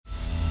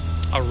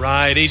All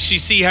right,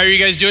 HTC, how are you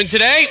guys doing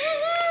today?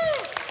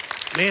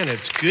 Man,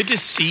 it's good to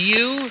see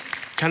you.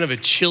 Kind of a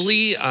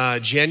chilly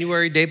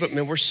January day, but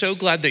man, we're so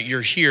glad that you're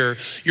here.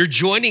 You're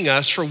joining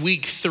us for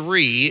week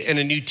 3 in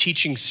a new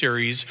teaching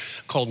series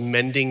called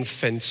Mending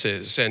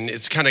Fences. And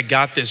it's kind of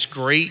got this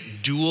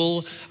great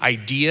dual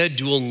idea,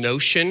 dual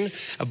notion,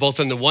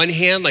 both on the one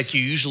hand, like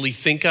you usually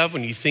think of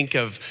when you think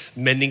of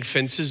mending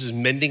fences, is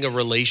mending a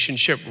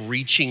relationship,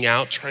 reaching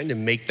out, trying to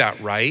make that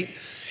right.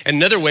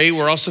 Another way,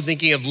 we're also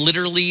thinking of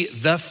literally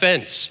the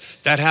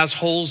fence that has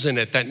holes in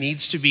it, that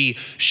needs to be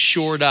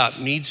shored up,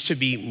 needs to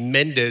be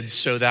mended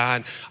so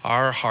that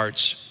our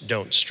hearts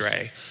don't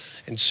stray.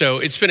 And so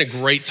it's been a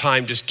great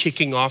time just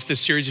kicking off this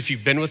series. If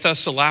you've been with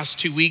us the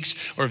last 2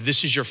 weeks, or if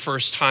this is your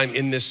first time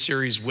in this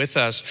series with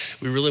us,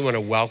 we really want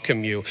to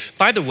welcome you.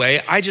 By the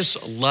way, I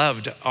just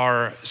loved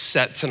our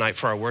set tonight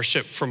for our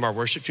worship, from our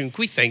worship team.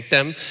 Can we thank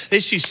them? They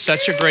do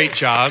such a great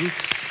job.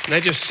 And I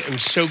just am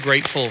so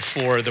grateful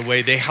for the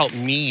way they help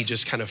me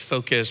just kind of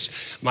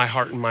focus my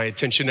heart and my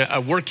attention. A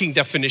working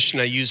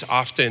definition I use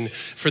often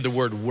for the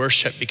word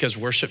worship, because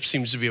worship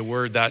seems to be a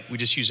word that we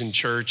just use in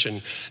church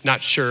and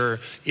not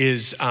sure,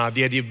 is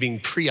the idea of being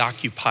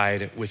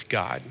preoccupied with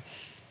God.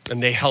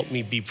 And they help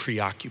me be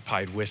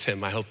preoccupied with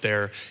him. I hope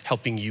they're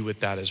helping you with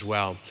that as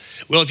well.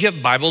 Well, if you have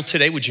a Bible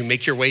today, would you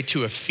make your way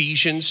to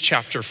Ephesians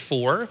chapter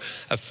 4?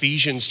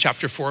 Ephesians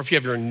chapter 4. If you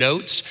have your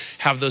notes,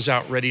 have those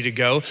out ready to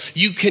go.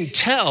 You can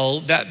tell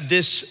that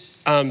this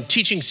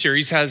teaching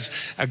series has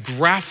a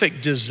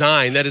graphic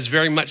design that is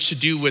very much to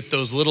do with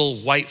those little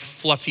white,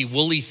 fluffy,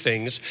 woolly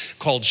things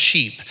called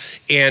sheep.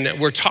 And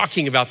we're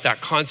talking about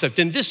that concept.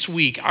 And this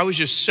week, I was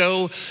just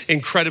so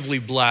incredibly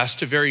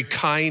blessed. A very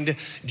kind,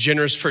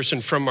 generous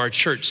person from our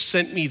church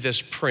sent me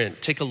this print.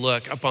 Take a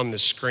look up on the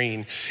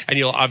screen. And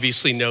you'll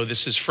obviously know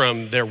this is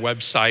from their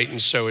website.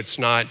 And so it's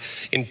not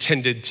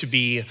intended to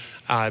be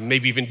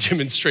maybe even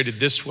demonstrated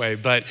this way.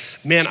 But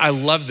man, I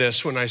love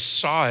this. When I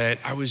saw it,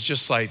 I was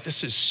just like,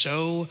 this is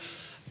so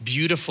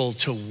beautiful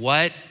to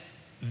what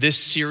this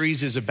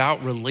series is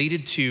about,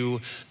 related to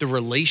the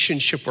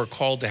relationship we're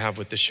called to have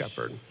with the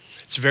shepherd.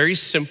 It's very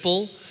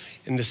simple.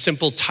 And the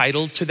simple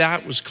title to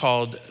that was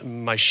called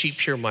My Sheep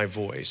Hear My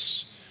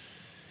Voice.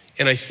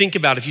 And I think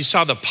about, if you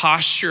saw the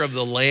posture of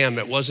the lamb,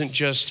 it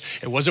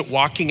wasn't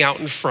walking out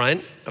in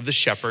front of the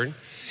shepherd.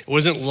 It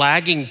wasn't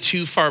lagging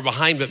too far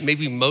behind, but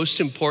maybe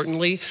most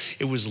importantly,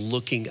 it was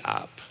looking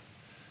up.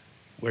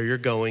 Where you're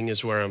going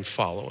is where I'm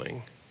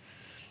following.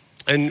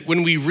 And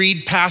when we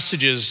read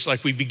passages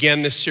like we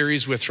began this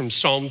series with from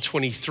Psalm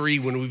 23,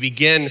 when we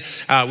began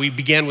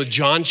with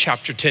John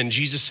chapter 10,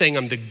 Jesus saying,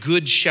 I'm the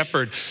good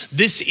shepherd.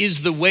 This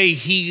is the way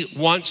he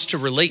wants to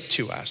relate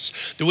to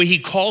us, the way he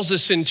calls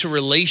us into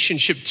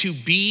relationship to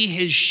be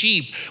his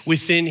sheep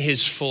within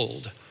his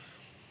fold.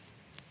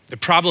 The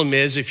problem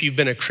is, if you've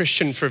been a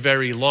Christian for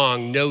very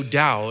long, no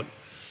doubt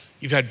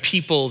you've had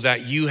people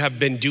that you have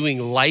been doing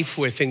life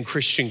with in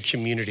Christian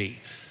community,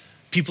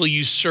 people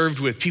you served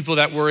with, people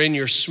that were in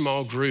your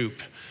small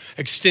group,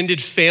 extended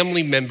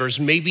family members,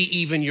 maybe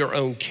even your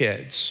own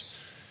kids,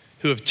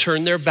 who have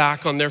turned their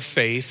back on their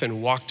faith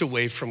and walked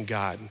away from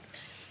God.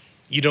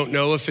 You don't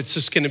know if it's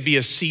just going to be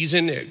a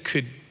season. It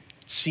could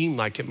seem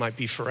like it might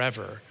be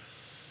forever.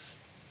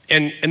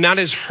 And that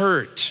has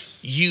hurt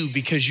you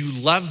because you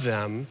love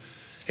them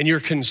and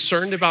you're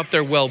concerned about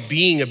their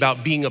well-being,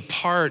 about being a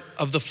part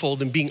of the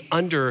fold and being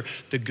under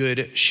the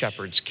good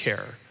shepherd's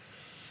care.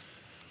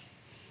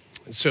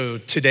 And so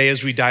today,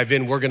 as we dive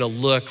in, we're gonna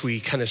look, we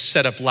kind of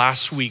set up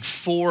last week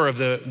 4 of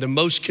the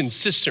most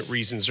consistent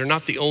reasons. They're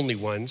not the only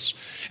ones.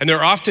 And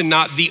they're often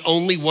not the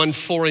only one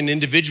for an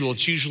individual.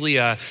 It's usually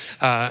a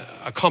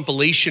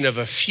compilation of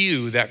a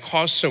few that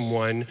cause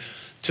someone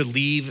to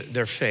leave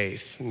their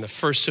faith. And the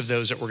first of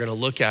those that we're gonna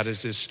look at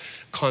is this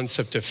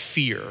concept of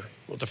fear.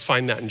 We'll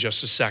define that in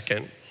just a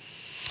second.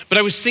 But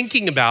I was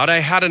thinking about, I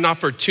had an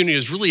opportunity, it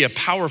was really a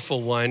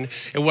powerful one,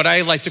 and what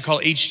I like to call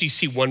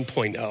HTC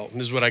 1.0.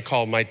 This is what I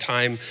call my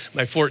time,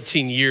 my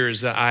 14 years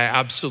that I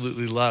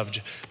absolutely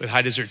loved with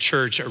High Desert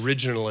Church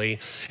originally.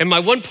 And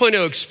my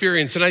 1.0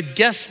 experience, and I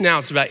guess now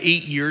it's about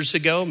 8 years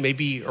ago,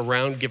 maybe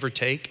around, give or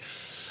take,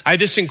 I had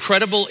this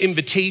incredible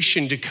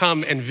invitation to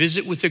come and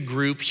visit with a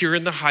group here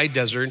in the High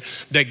Desert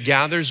that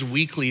gathers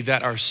weekly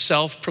that are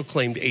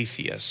self-proclaimed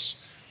atheists.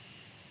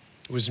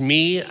 It was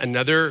me,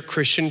 another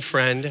Christian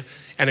friend,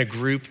 and a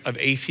group of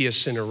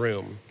atheists in a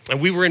room. And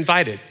we were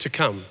invited to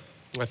come.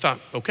 I thought,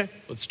 okay,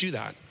 let's do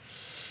that.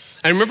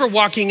 I remember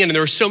walking in and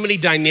there were so many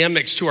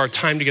dynamics to our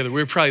time together.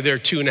 We were probably there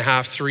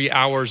 2.5, 3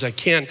 hours. I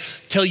can't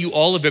tell you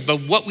all of it,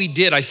 but what we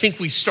did, I think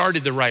we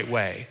started the right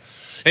way.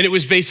 And it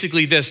was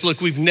basically this: look,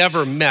 we've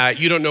never met.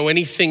 You don't know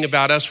anything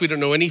about us. We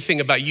don't know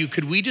anything about you.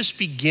 Could we just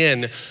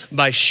begin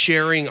by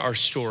sharing our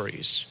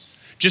stories?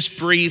 Just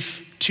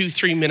brief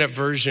 2-3 minute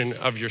version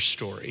of your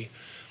story.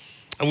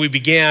 And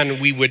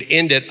we would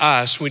end at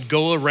us. We'd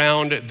go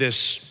around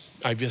this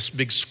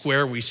big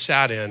square we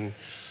sat in.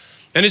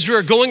 And as we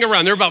were going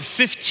around, there were about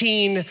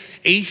 15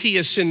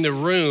 atheists in the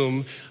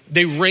room.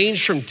 They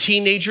ranged from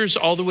teenagers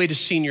all the way to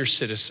senior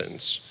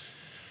citizens.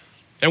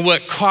 And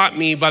what caught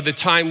me by the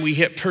time we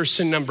hit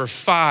person number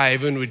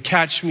 5 and would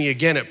catch me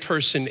again at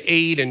person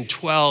 8 and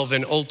 12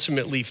 and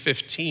ultimately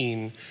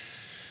 15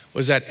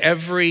 was that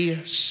every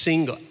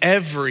single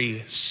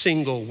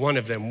one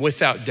of them,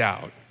 without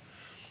doubt,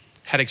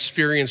 had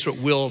experienced what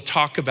we'll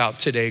talk about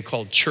today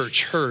called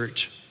church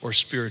hurt or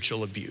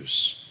spiritual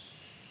abuse.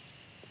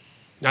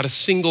 Not a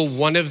single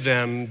one of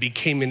them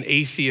became an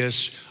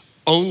atheist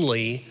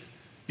only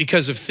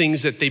because of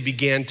things that they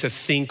began to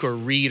think or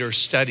read or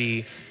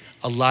study.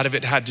 A lot of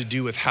it had to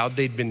do with how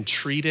they'd been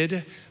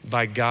treated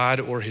by God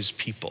or his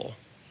people.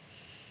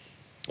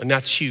 And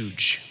that's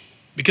huge.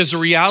 Because the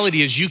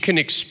reality is you can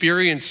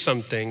experience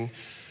something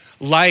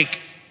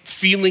like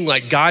feeling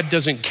like God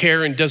doesn't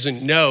care and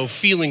doesn't know,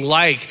 feeling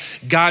like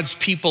God's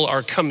people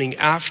are coming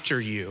after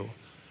you.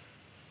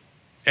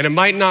 And it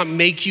might not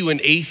make you an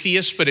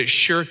atheist, but it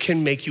sure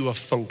can make you a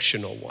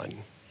functional one.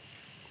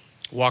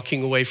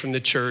 Walking away from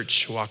the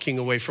church, walking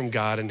away from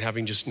God, and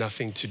having just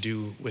nothing to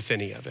do with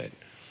any of it.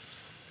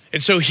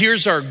 And so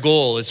here's our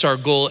goal. It's our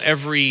goal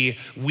every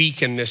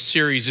week in this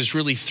series is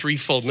really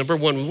threefold. Number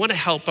one, we want to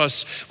help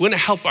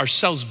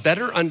ourselves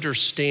better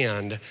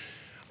understand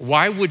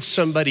why would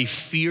somebody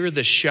fear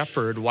the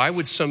shepherd? Why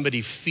would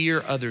somebody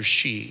fear other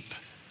sheep?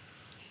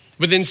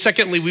 But then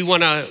secondly, we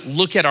want to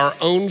look at our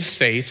own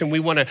faith and we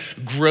want to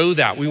grow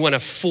that. We want to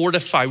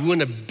fortify, we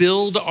want to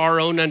build our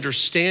own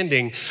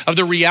understanding of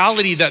the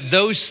reality that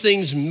those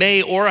things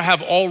may or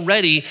have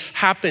already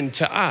happened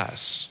to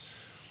us.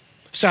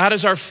 So how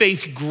does our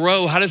faith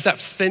grow? How does that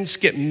fence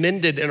get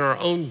mended in our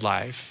own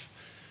life?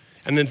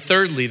 And then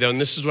thirdly, though,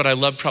 and this is what I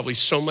love probably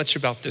so much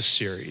about this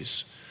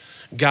series,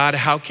 God,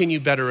 how can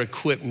you better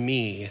equip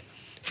me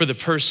for the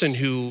person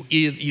who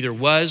either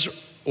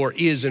was or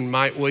is in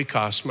my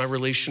oikos, my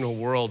relational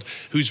world,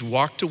 who's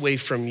walked away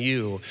from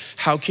you?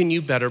 How can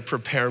you better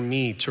prepare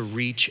me to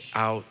reach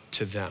out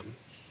to them?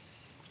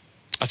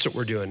 That's what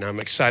we're doing. I'm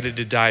excited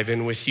to dive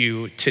in with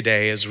you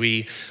today as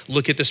we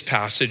look at this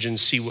passage and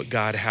see what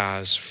God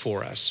has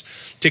for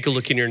us. Take a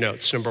look in your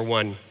notes. Number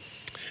 1,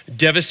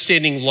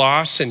 devastating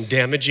loss and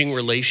damaging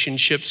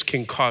relationships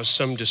can cause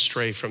some to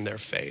stray from their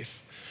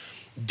faith.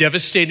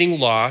 Devastating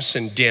loss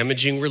and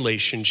damaging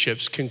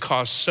relationships can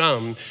cause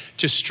some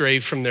to stray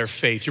from their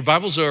faith. Your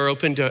Bibles are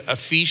open to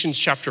Ephesians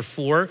chapter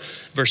 4,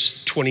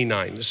 verse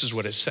 29. This is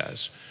what it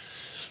says.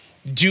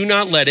 Do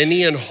not let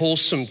any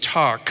unwholesome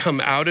talk come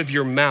out of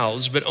your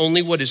mouths, but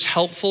only what is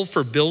helpful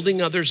for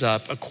building others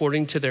up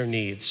according to their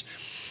needs,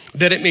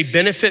 that it may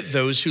benefit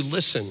those who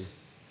listen.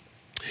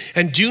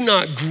 And do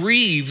not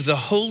grieve the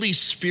Holy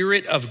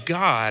Spirit of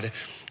God,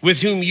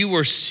 with whom you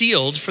were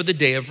sealed for the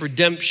day of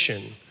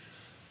redemption.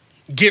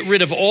 Get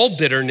rid of all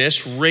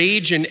bitterness,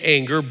 rage and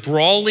anger,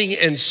 brawling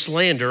and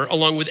slander,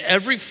 along with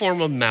every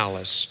form of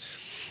malice.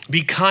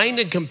 Be kind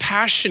and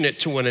compassionate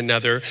to one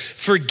another,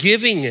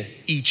 forgiving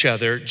each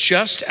other,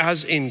 just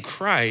as in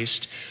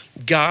Christ,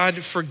 God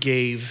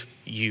forgave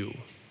you.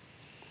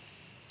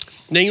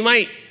 Now you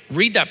might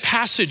read that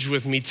passage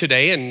with me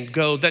today and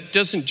go, that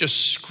doesn't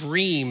just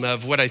scream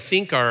of what I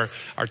think our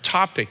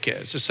topic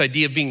is. This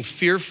idea of being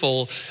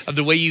fearful of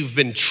the way you've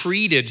been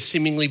treated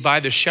seemingly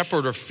by the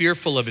shepherd or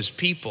fearful of his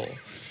people.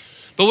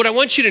 But what I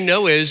want you to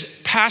know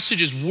is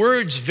passages,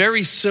 words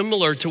very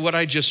similar to what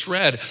I just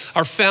read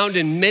are found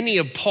in many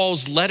of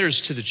Paul's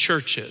letters to the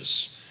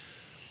churches.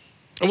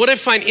 And what I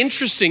find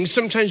interesting,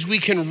 sometimes we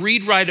can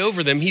read right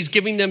over them. He's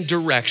giving them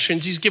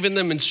directions. He's giving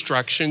them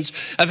instructions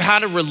of how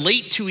to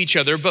relate to each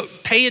other.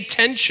 But pay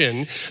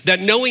attention that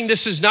knowing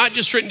this is not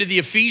just written to the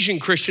Ephesian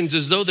Christians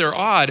as though they're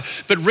odd,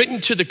 but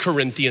written to the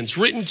Corinthians,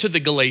 written to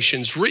the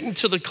Galatians, written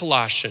to the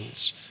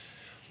Colossians.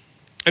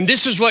 And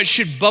this is what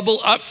should bubble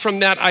up from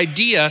that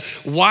idea.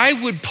 Why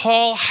would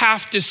Paul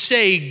have to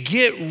say,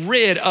 get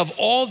rid of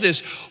all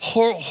this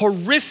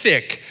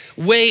horrific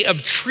way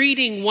of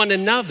treating one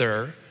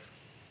another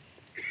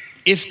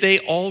if they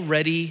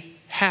already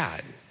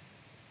had?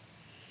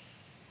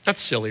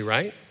 That's silly,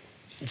 right?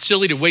 It's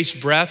silly to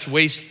waste breath,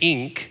 waste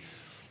ink,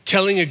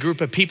 telling a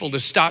group of people to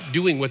stop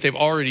doing what they've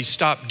already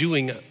stopped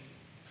doing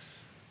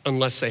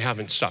unless they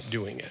haven't stopped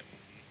doing it.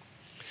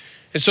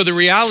 And so the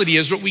reality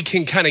is what we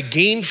can kind of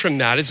gain from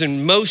that is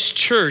in most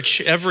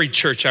church, every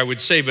church I would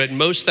say, but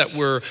most that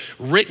we're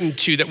written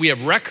to, that we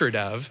have record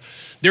of,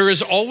 there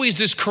is always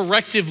this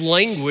corrective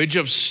language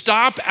of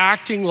stop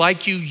acting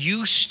like you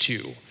used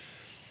to.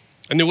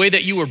 And the way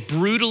that you were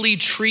brutally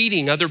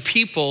treating other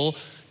people,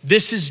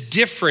 this is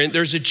different.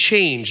 There's a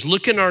change.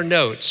 Look in our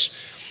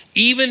notes.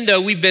 Even though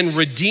we've been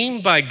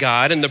redeemed by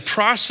God and the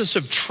process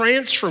of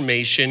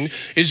transformation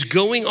is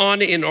going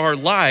on in our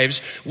lives,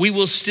 we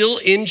will still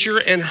injure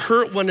and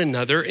hurt one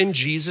another in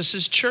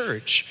Jesus's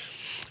church.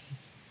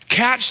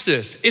 Catch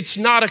this. It's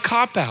not a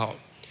cop-out.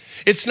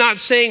 It's not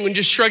saying when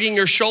just shrugging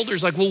your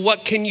shoulders like, well,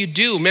 what can you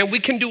do? Man, we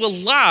can do a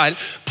lot.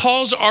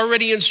 Paul's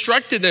already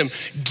instructed them.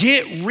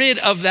 Get rid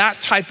of that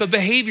type of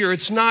behavior.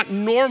 It's not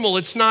normal.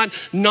 It's not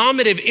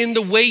normative in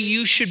the way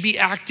you should be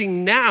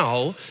acting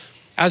now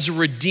as a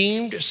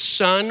redeemed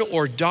son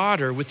or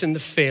daughter within the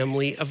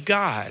family of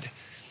God.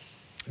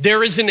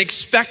 There is an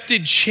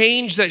expected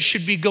change that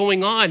should be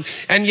going on.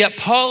 And yet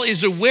Paul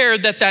is aware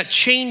that that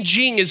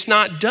changing is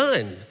not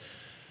done.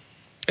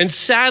 And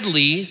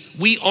sadly,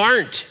 we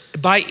aren't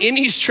by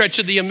any stretch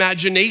of the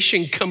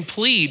imagination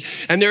complete.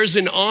 And there's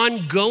an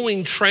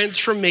ongoing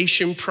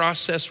transformation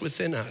process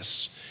within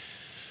us.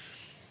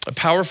 A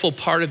powerful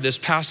part of this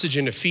passage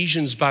in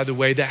Ephesians, by the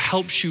way, that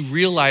helps you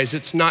realize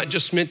it's not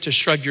just meant to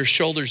shrug your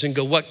shoulders and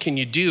go, what can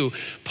you do?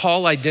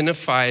 Paul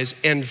identifies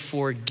and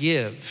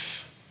forgive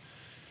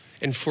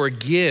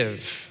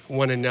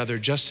one another,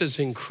 just as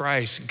in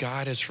Christ,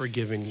 God has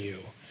forgiven you.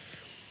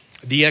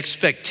 The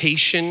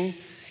expectation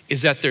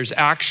is that there's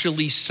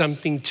actually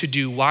something to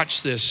do.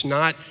 Watch this,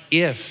 not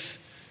if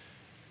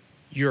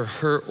you're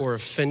hurt or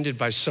offended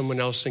by someone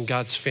else in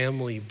God's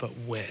family, but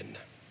when.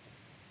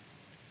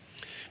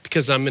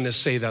 Because I'm gonna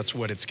say that's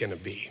what it's gonna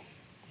be.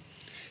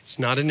 It's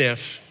not an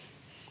if,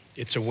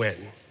 it's a when.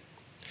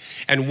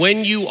 And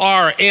when you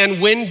are,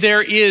 and when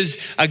there is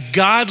a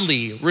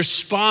godly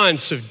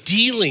response of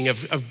dealing,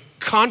 of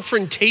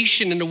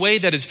confrontation in a way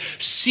that is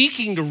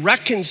seeking to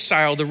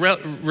reconcile the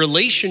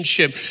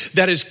relationship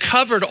that is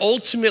covered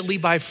ultimately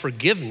by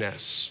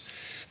forgiveness,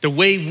 the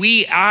way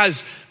we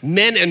as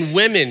men and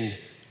women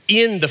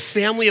in the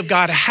family of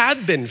God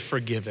have been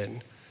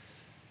forgiven,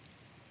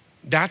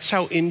 that's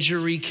how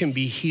injury can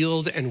be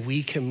healed and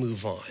we can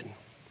move on.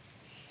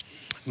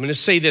 I'm gonna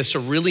say this, a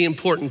really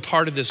important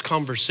part of this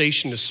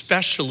conversation,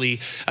 especially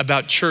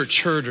about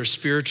church hurt or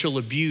spiritual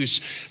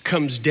abuse,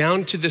 comes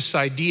down to this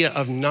idea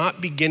of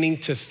not beginning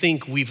to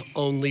think we've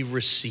only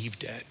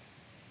received it.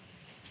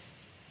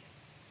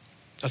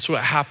 That's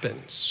what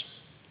happens.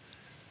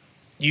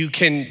 You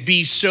can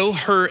be so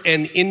hurt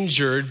and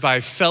injured by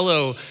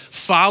fellow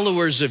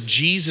followers of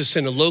Jesus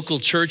in a local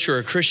church or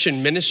a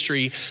Christian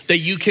ministry that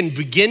you can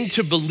begin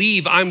to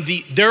believe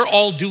they're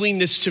all doing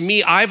this to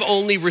me. I've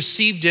only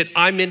received it.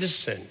 I'm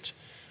innocent.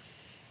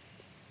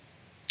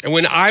 And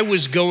when I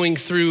was going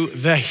through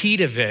the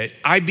heat of it,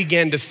 I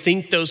began to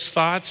think those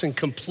thoughts and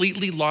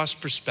completely lost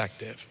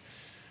perspective.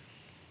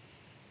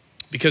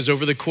 Because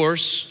over the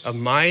course of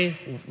my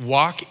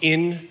walk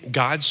in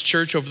God's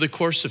church, over the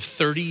course of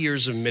 30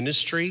 years of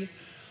ministry,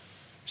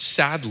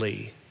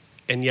 sadly,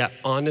 and yet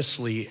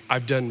honestly,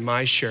 I've done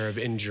my share of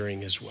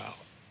injuring as well.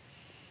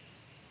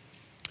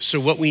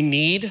 So what we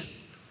need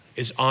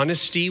is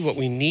honesty. What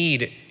we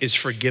need is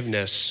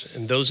forgiveness.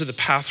 And those are the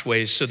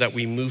pathways so that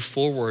we move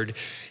forward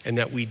and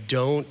that we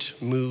don't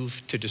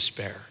move to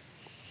despair.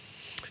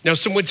 Now,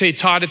 some would say,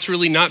 Todd, it's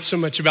really not so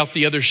much about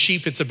the other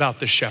sheep, it's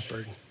about the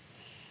shepherd.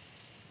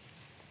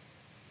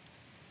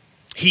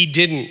 He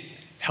didn't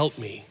help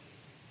me.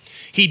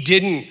 He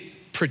didn't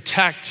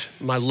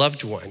protect my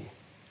loved one.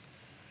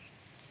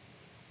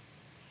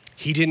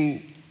 He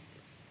didn't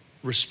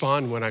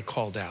respond when I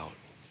called out.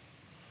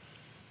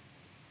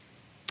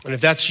 And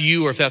if that's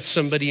you or if that's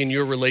somebody in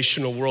your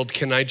relational world,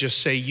 can I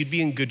just say you'd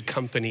be in good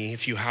company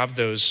if you have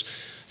those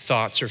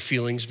thoughts or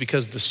feelings,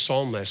 because the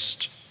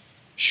psalmist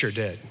sure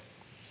did.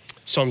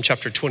 Psalm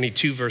chapter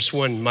 22, verse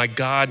 1, my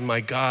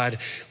God,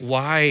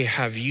 why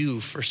have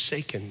you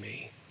forsaken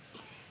me?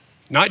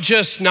 Not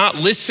just not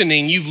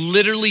listening, you've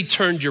literally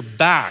turned your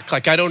back,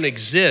 like I don't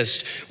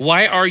exist.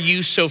 Why are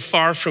you so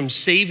far from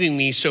saving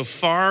me, so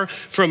far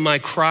from my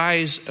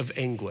cries of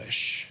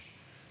anguish?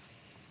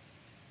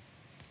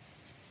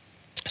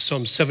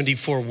 Psalm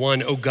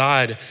 74:1, oh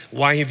God,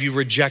 why have you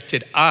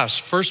rejected us?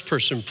 First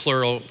person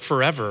plural,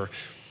 forever.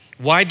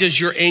 Why does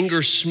your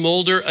anger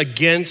smolder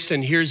against,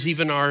 and here's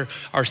even our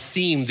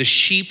theme, the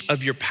sheep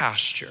of your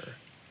pasture?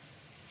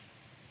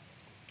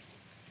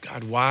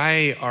 God,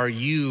 why are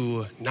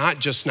you not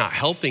just not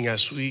helping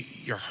us,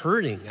 you're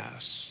hurting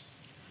us?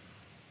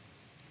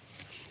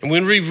 And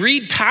when we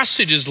read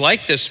passages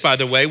like this, by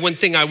the way, one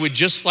thing I would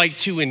just like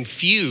to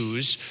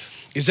infuse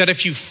is that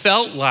if you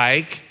felt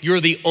like you're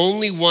the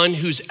only one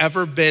who's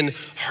ever been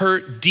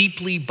hurt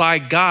deeply by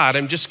God,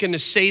 I'm just gonna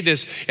say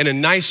this in a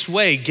nice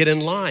way, get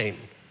in line.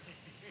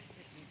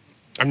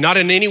 I'm not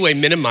in any way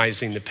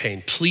minimizing the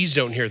pain. Please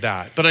don't hear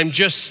that. But I'm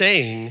just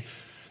saying,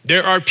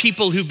 there are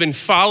people who've been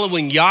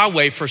following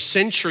Yahweh for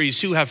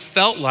centuries who have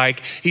felt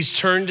like he's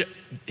turned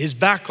his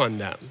back on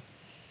them.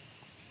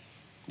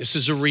 This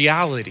is a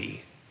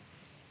reality.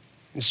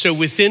 And so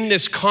within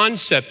this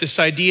concept, this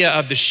idea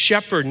of the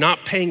shepherd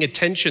not paying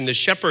attention, the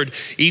shepherd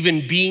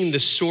even being the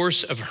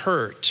source of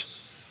hurt,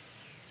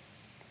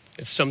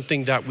 it's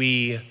something that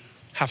we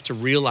have to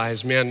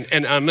realize, man.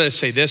 And I'm gonna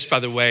say this, by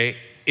the way,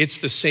 it's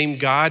the same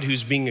God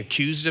who's being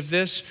accused of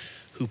this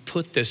who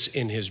put this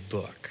in his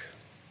book.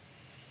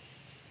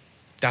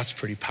 That's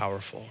pretty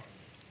powerful.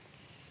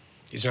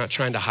 He's not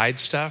trying to hide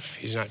stuff.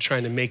 He's not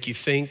trying to make you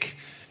think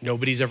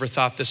nobody's ever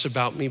thought this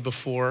about me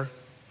before.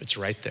 It's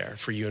right there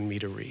for you and me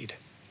to read.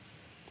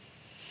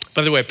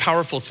 By the way, a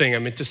powerful thing, I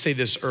meant to say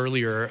this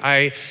earlier.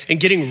 In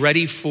getting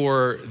ready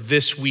for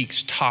this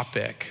week's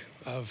topic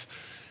of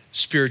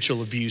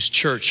spiritual abuse,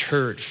 church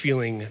hurt,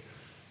 feeling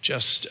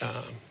just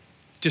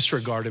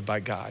disregarded by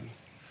God,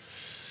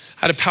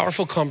 I had a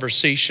powerful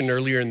conversation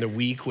earlier in the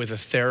week with a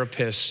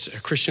therapist,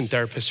 a Christian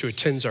therapist who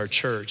attends our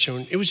church.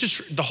 And it was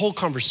just the whole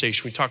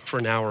conversation. We talked for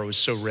an hour. It was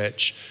so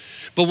rich.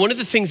 But one of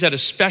the things that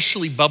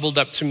especially bubbled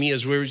up to me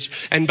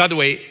and by the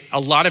way, a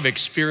lot of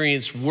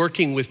experience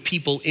working with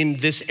people in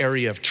this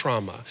area of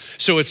trauma.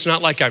 So it's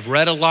not like I've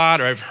read a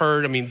lot or I've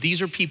heard.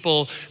 These are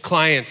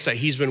clients that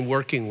he's been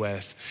working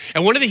with.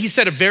 And he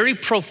said a very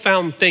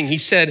profound thing. He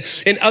said,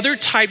 in other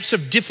types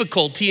of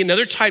difficulty, in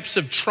other types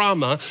of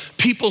trauma,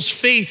 people's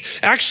faith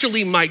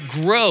actually might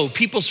grow.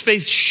 People's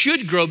faith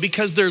should grow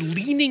because they're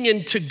leaning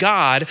into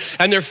God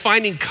and they're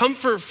finding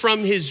comfort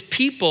from his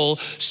people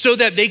so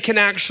that they can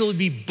actually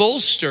be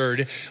bolstered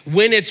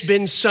when it's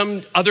been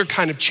some other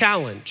kind of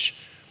challenge.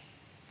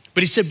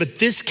 But he said, but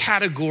this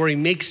category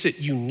makes it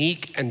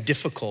unique and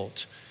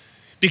difficult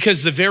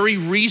because the very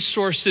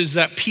resources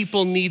that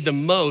people need the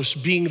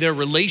most, being their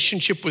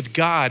relationship with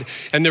God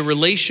and their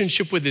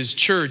relationship with his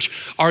church,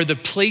 are the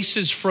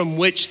places from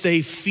which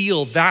they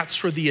feel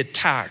that's where the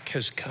attack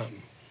has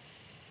come.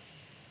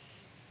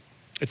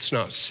 It's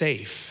not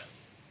safe.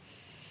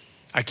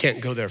 I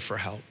can't go there for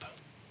help.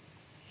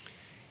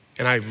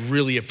 And I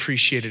really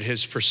appreciated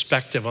his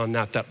perspective on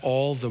that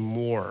all the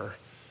more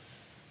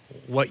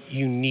what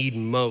you need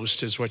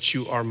most is what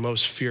you are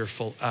most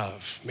fearful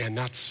of. Man,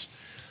 that's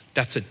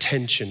a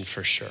tension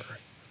for sure.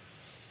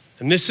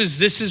 And this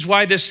is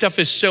why this stuff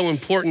is so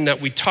important that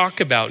we talk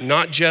about,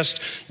 not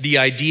just the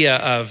idea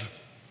of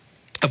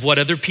what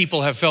other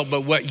people have felt,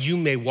 but what you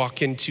may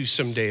walk into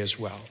someday as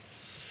well.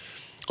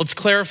 Let's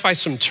clarify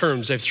some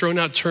terms. I've thrown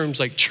out terms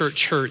like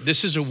church hurt.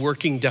 This is a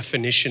working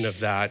definition of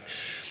that.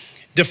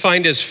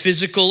 Defined as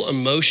physical,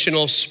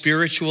 emotional,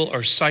 spiritual,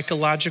 or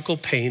psychological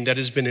pain that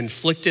has been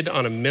inflicted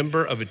on a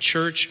member of a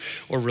church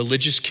or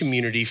religious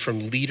community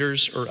from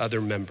leaders or other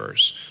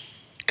members.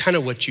 Kind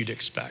of what you'd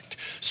expect.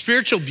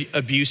 Spiritual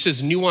abuse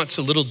is nuanced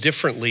a little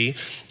differently.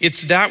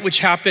 It's that which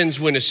happens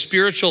when a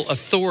spiritual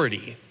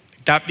authority,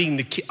 that being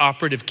the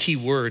operative key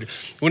word,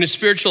 when a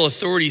spiritual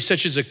authority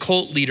such as a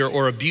cult leader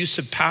or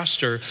abusive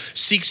pastor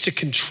seeks to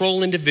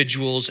control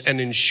individuals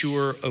and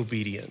ensure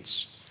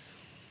obedience.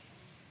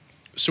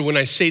 So when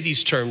I say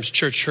these terms,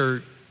 church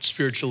hurt,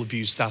 spiritual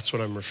abuse, that's what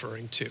I'm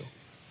referring to.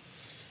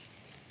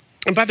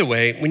 And by the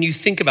way, when you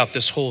think about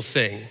this whole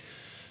thing,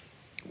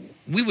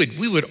 we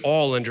would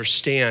all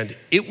understand,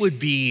 it would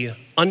be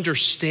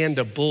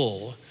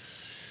understandable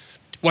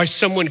why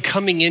someone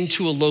coming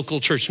into a local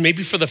church,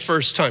 maybe for the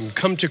first time,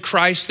 come to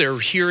Christ, they're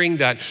hearing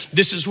that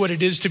this is what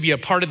it is to be a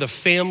part of the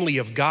family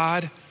of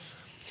God.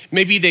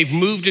 Maybe they've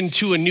moved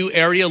into a new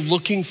area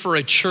looking for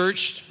a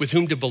church with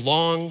whom to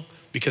belong,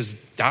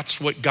 because that's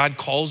what God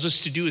calls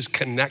us to do, is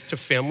connect to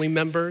family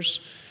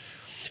members.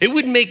 It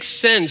would make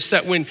sense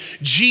that when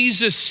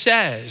Jesus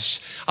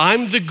says,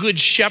 I'm the good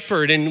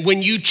shepherd, and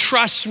when you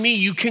trust me,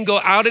 you can go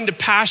out into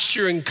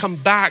pasture and come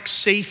back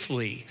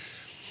safely.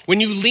 When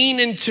you lean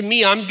into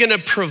me, I'm gonna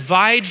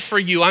provide for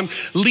you. I'm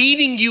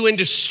leading you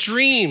into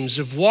streams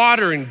of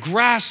water and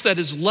grass that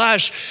is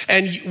lush.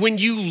 And when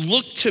you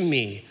look to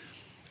me,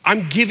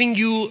 I'm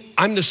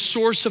the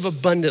source of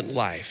abundant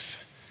life.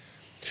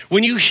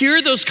 When you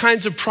hear those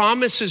kinds of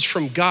promises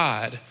from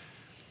God,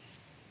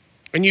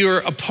 and you're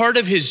a part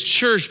of his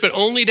church, but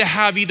only to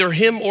have either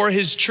him or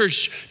his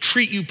church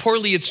treat you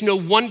poorly, it's no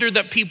wonder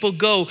that people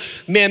go,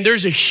 man,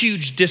 there's a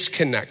huge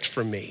disconnect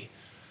for me.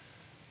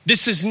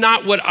 This is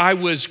not what I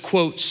was,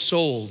 quote,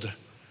 sold.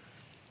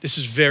 This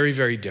is very,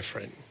 very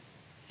different.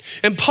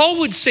 And Paul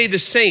would say the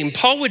same.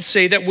 Paul would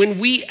say that when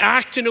we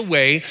act in a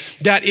way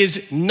that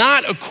is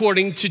not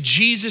according to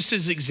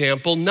Jesus's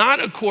example,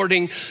 not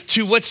according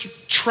to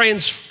what's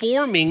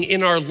transforming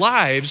in our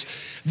lives,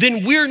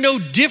 then we're no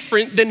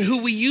different than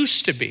who we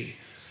used to be.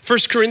 1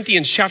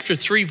 Corinthians chapter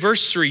 3,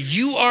 verse 3,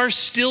 you are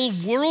still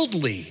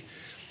worldly.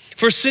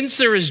 For since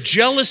there is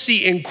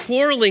jealousy and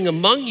quarreling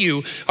among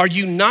you, are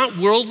you not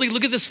worldly?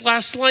 Look at this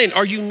last line.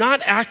 Are you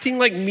not acting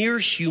like mere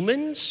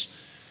humans?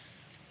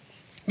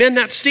 Man,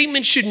 that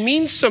statement should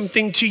mean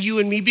something to you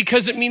and me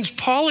because it means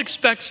Paul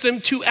expects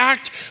them to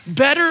act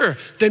better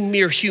than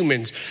mere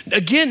humans.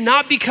 Again,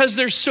 not because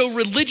they're so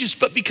religious,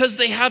 but because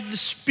they have the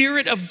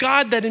Spirit of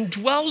God that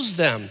indwells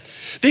them.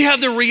 They have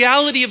the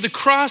reality of the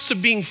cross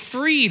of being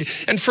freed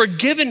and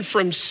forgiven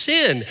from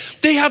sin.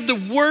 They have the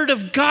Word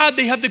of God.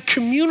 They have the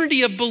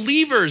community of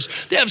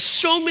believers. They have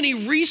so many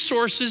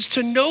resources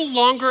to no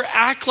longer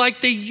act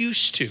like they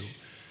used to.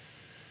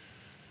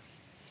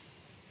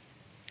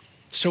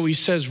 So he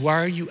says,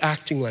 why are you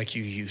acting like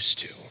you used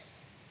to?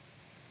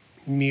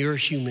 Mere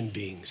human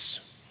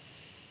beings.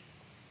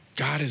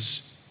 God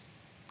has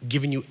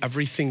given you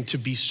everything to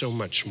be so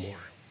much more.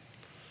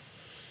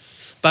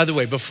 By the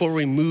way, before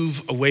we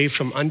move away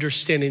from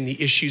understanding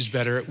the issues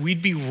better,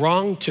 we'd be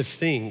wrong to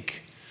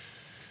think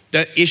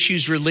that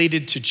issues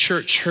related to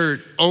church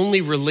hurt only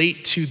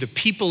relate to the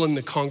people in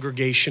the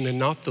congregation and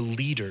not the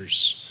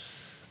leaders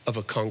of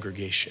a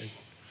congregation.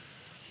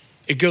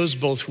 It goes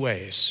both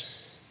ways.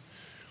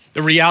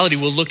 The reality,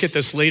 we'll look at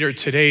this later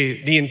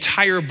today, the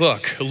entire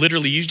book,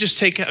 literally, you just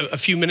take a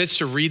few minutes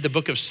to read the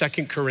book of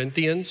 2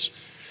 Corinthians.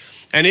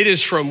 And it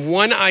is from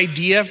one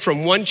idea,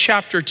 from one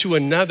chapter to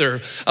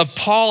another, of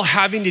Paul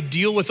having to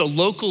deal with a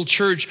local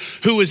church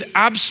who was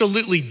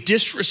absolutely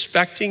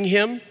disrespecting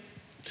him,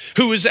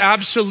 who was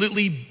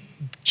absolutely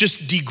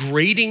just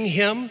degrading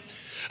him,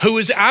 who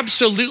was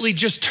absolutely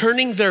just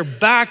turning their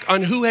back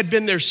on who had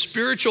been their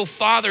spiritual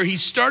father. He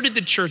started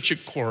the church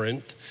at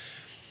Corinth,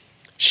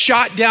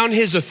 shot down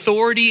his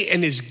authority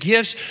and his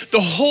gifts. The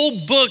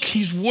whole book,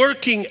 he's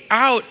working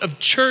out of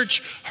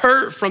church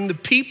hurt from the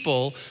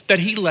people that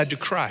he led to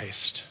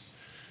Christ.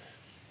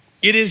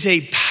 It is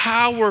a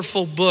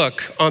powerful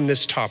book on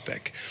this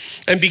topic.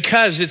 And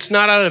because it's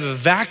not out of a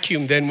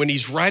vacuum, then when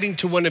he's writing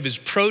to one of his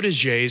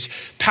proteges,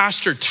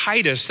 Pastor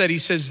Titus, that he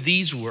says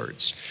these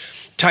words.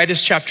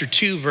 Titus chapter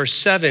 2, verse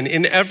 7,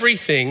 in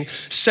everything,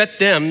 set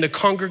them, the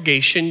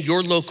congregation,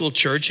 your local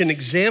church, an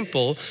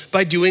example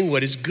by doing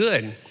what is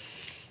good.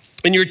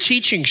 In your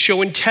teaching,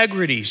 show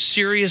integrity,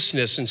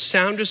 seriousness, and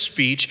sound of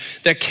speech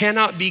that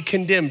cannot be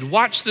condemned.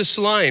 Watch this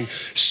line,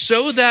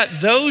 so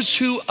that those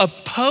who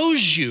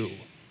oppose you,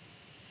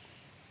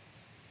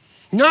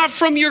 not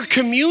from your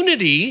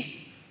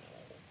community,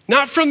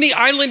 not from the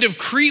island of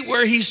Crete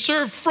where he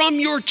served, from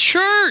your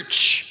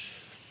church.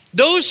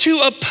 Those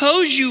who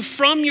oppose you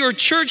from your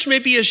church may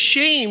be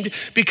ashamed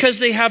because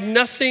they have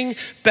nothing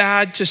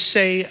bad to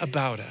say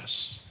about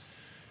us.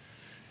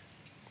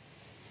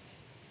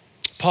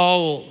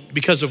 Paul,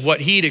 because of what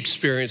he'd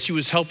experienced, he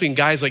was helping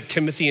guys like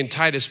Timothy and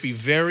Titus be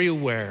very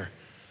aware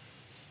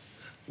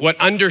what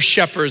under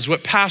shepherds,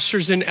 what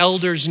pastors and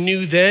elders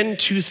knew then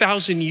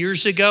 2,000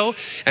 years ago,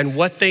 and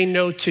what they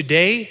know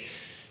today,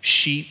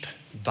 sheep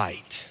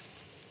bite.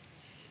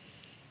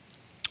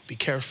 Be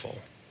careful.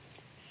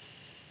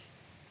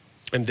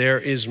 And there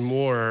is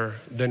more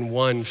than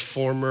one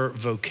former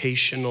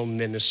vocational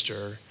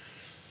minister.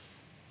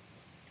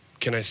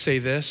 Can I say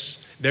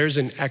this? There's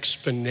an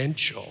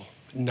exponential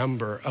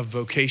number of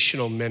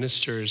vocational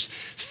ministers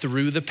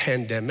through the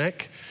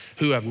pandemic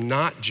who have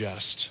not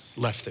just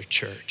left their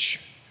church,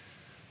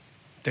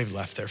 they've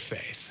left their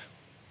faith.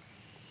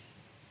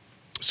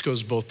 This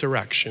goes both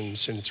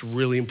directions, and it's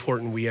really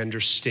important we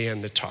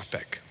understand the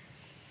topic.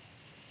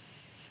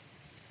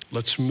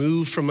 Let's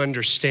move from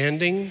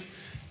understanding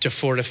to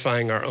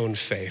fortifying our own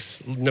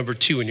faith. Number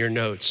 2 in your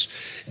notes,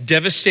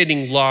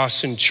 devastating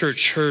loss and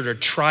church hurt are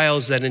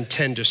trials that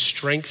intend to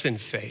strengthen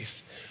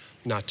faith,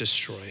 not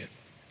destroy it.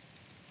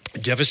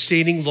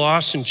 Devastating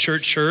loss and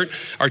church hurt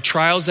are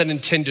trials that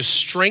intend to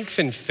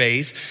strengthen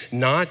faith,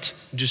 not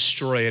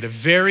destroy it. A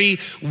very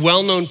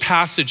well-known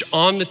passage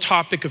on the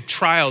topic of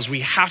trials we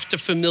have to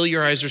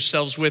familiarize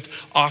ourselves with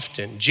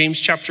often.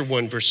 James chapter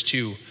 1, verse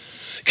 2.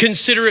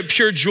 Consider it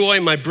pure joy,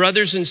 my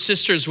brothers and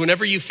sisters,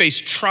 whenever you face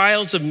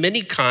trials of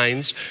many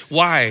kinds.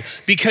 Why?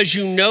 Because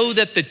you know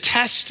that the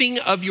testing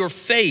of your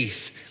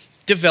faith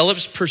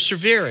develops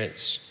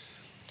perseverance.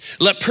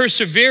 Let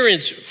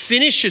perseverance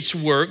finish its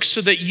work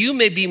so that you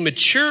may be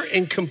mature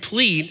and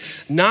complete,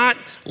 not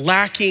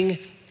lacking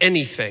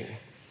anything.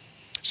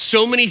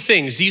 So many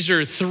things. These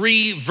are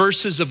 3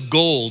 verses of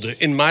gold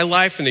in my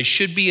life, and they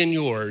should be in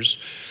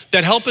yours,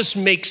 that help us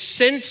make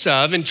sense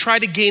of and try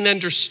to gain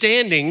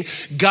understanding.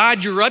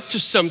 God, you're up to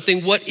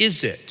something. What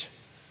is it?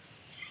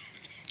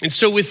 And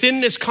so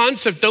within this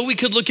concept, though we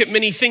could look at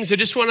many things, I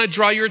just want to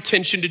draw your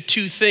attention to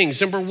 2 things.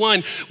 Number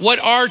 1, what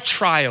are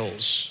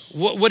trials?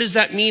 What does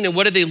that mean and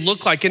what do they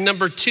look like? And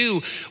number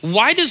 2,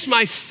 why does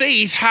my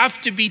faith have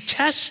to be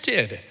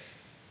tested?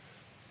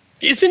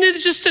 Isn't it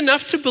just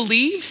enough to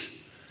believe?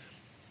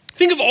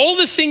 Think of all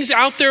the things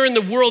out there in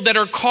the world that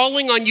are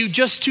calling on you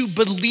just to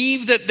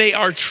believe that they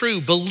are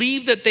true,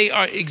 believe that they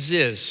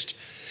exist.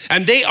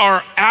 And they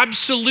are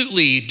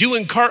absolutely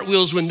doing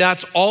cartwheels when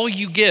that's all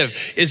you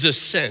give is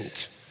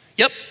assent.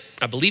 Yep,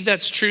 I believe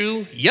that's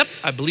true. Yep,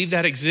 I believe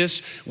that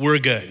exists. We're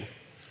good.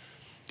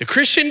 The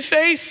Christian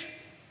faith,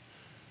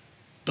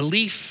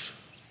 belief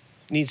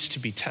needs to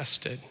be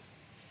tested.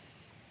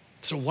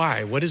 So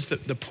why? What is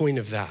the point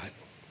of that?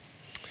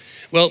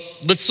 Well,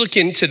 let's look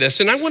into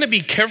this. And I want to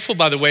be careful,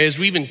 by the way, as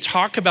we even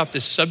talk about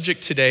this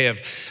subject today of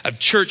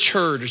church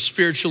hurt or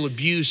spiritual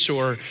abuse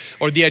or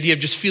the idea of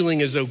just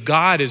feeling as though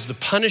God is the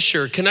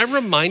punisher. Can I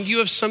remind you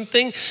of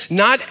something?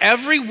 Not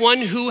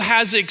everyone who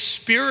has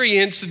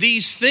experienced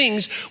these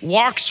things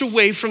walks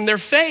away from their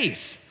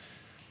faith.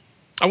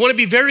 I want to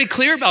be very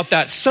clear about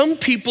that. Some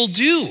people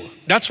do.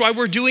 That's why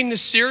we're doing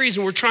this series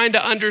and we're trying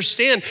to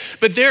understand.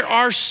 But there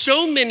are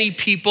so many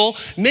people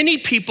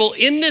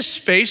in this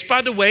space.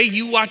 By the way,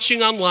 you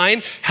watching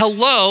online,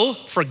 hello,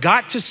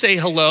 forgot to say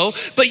hello,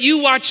 but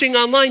you watching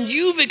online,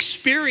 you've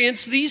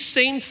experienced these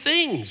same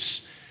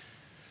things.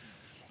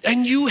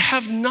 And you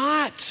have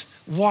not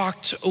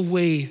walked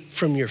away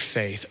from your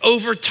faith.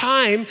 Over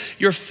time,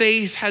 your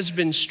faith has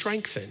been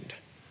strengthened.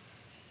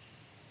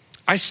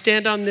 I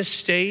stand on this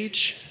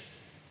stage,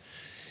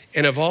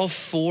 and of all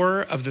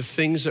 4 of the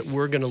things that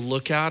we're going to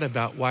look at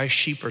about why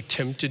sheep are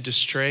tempted to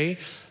stray,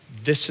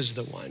 this is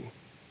the one.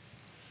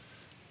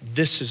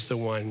 This is the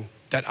one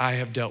that I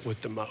have dealt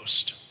with the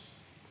most.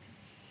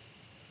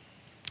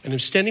 And I'm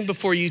standing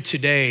before you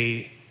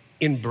today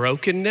in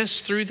brokenness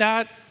through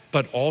that,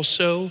 but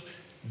also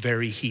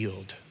very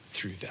healed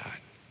through that.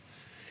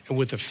 And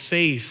with a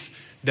faith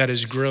that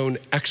has grown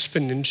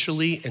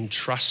exponentially and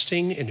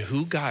trusting in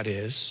who God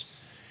is,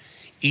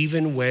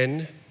 even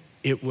when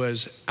it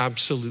was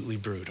absolutely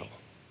brutal.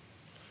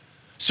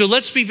 So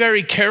let's be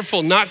very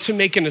careful not to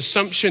make an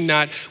assumption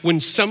that when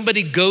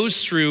somebody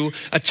goes through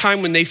a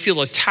time when they feel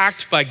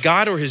attacked by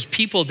God or his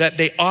people, that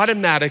they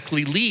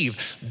automatically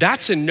leave.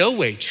 That's in no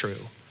way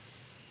true.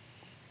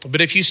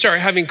 But if you start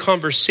having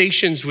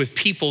conversations with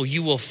people,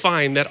 you will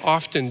find that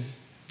often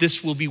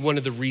this will be one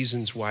of the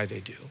reasons why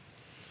they do.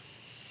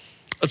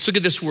 Let's look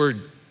at this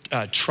word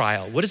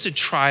trial. What is a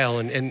trial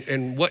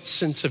and what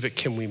sense of it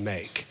can we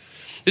make?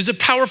 This is a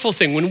powerful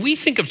thing. When we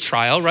think of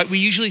trial, right, we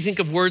usually think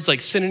of words like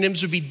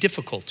synonyms would be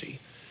difficulty.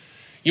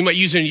 You might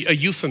use a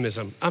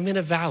euphemism. I'm in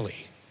a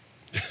valley.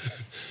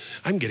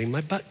 I'm getting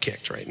my butt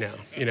kicked right now.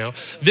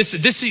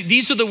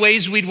 These are the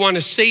ways we'd want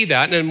to say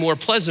that in a more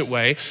pleasant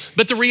way.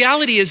 But the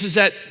reality is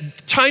that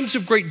times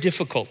of great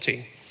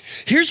difficulty.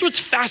 Here's what's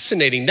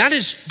fascinating. That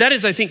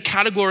is, I think,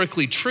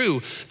 categorically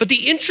true. But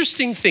the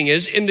interesting thing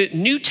is, in the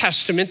New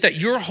Testament that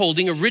you're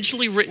holding,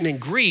 originally written in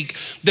Greek,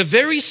 the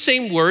very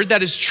same word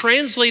that is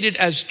translated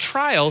as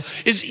trial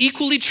is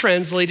equally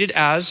translated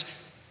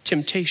as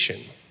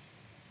temptation.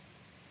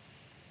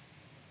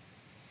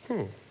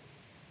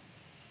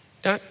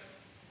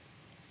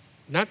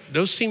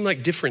 Those seem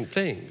like different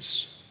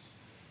things.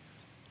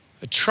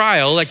 A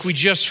trial, like we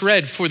just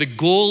read, for the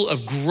goal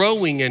of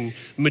growing and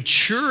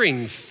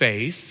maturing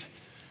faith,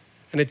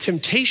 and a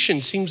temptation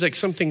seems like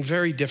something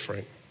very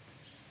different.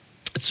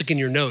 Let's look in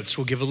your notes.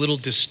 We'll give a little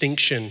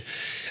distinction.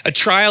 A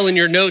trial in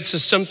your notes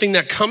is something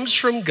that comes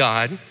from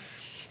God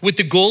with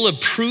the goal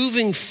of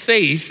proving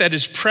faith that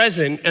is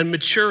present and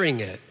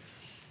maturing it.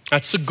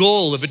 That's the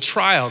goal of a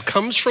trial. It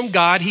comes from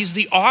God. He's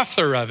the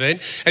author of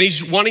it, and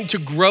he's wanting to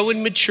grow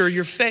and mature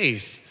your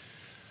faith.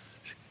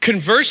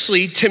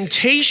 Conversely,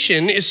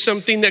 temptation is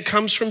something that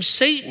comes from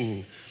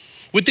Satan,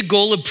 with the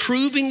goal of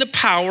proving the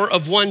power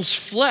of one's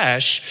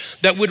flesh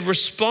that would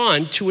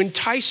respond to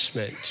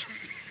enticement.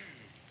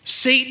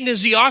 Satan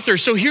is the author.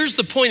 So here's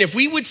the point. If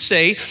we would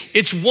say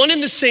it's one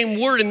and the same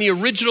word in the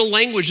original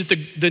language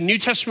that the New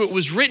Testament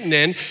was written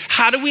in,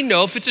 how do we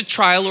know if it's a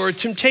trial or a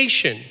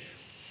temptation?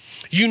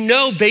 You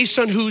know based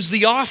on who's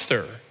the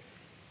author.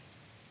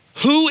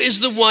 Who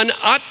is the one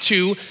up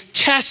to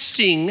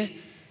testing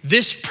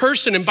this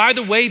person? And by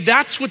the way,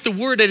 that's what the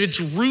word at its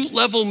root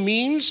level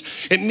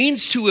means. It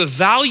means to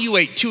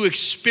evaluate, to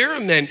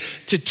experiment,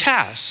 to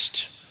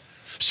test.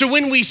 So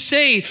when we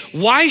say,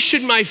 why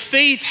should my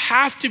faith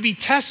have to be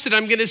tested?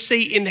 I'm gonna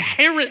say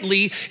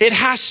inherently it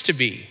has to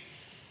be.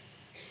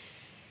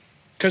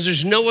 Because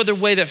there's no other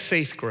way that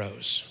faith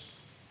grows.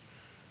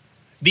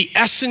 The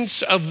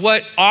essence of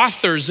what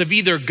authors of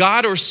either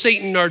God or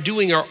Satan are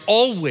doing are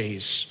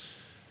always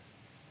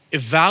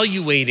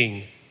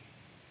evaluating,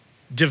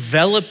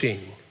 developing,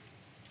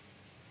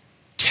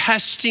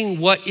 testing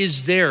what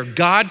is there.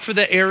 God for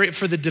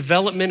the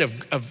development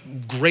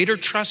of greater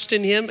trust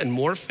in him and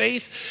more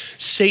faith.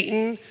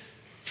 Satan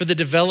for the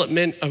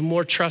development of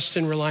more trust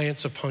and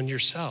reliance upon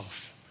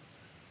yourself,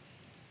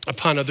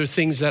 upon other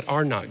things that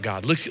are not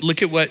God.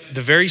 Look at what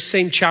the very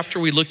same chapter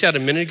we looked at a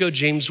minute ago,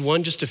 James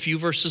 1, just a few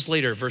verses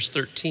later, verse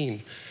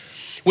 13.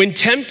 When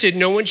tempted,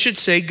 no one should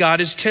say, God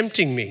is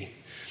tempting me.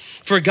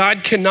 For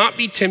God cannot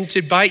be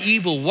tempted by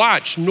evil.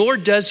 Watch, nor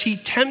does he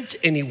tempt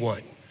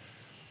anyone.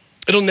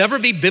 It'll never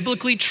be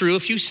biblically true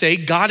if you say,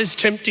 God is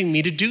tempting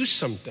me to do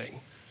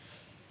something.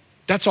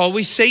 That's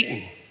always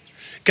Satan.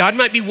 God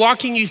might be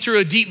walking you through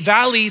a deep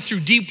valley, through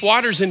deep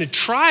waters in a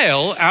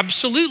trial.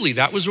 Absolutely,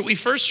 that was what we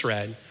first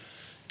read.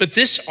 But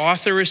this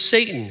author is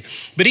Satan.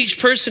 But each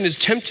person is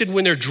tempted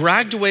when they're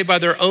dragged away by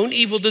their own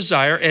evil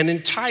desire and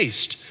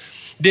enticed.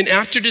 Then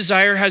after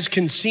desire has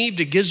conceived,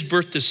 it gives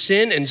birth to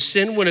sin, and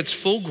sin, when it's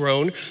full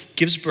grown,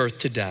 gives birth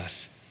to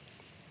death.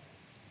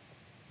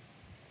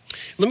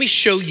 Let me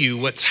show you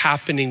what's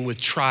happening with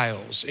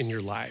trials in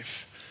your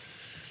life.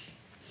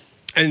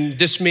 And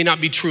this may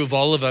not be true of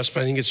all of us,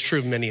 but I think it's true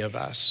of many of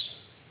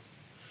us.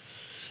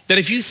 That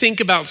if you think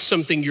about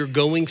something you're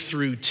going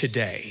through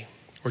today,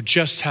 or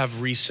just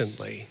have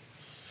recently,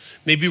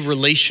 maybe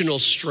relational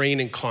strain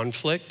and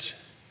conflict,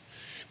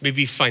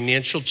 maybe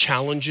financial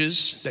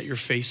challenges that you're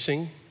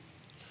facing.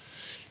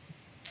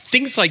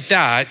 Things like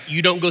that,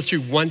 you don't go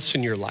through once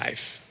in your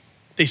life.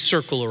 They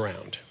circle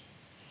around.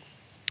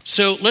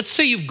 So let's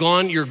say you're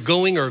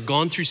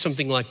gone through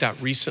something like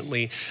that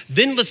recently.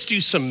 Then let's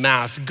do some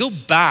math. Go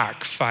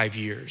back 5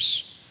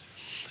 years.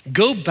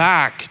 Go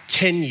back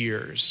 10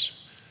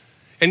 years.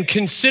 And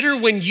consider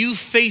when you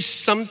face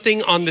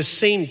something on the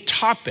same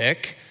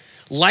topic,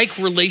 like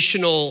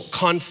relational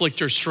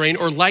conflict or strain,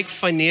 or like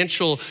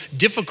financial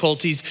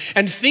difficulties,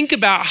 and think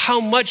about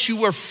how much you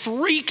were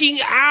freaking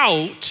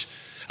out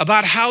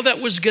about how that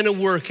was gonna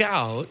work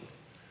out,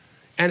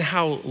 and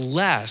how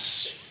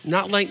less,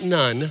 not like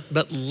none,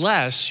 but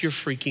less you're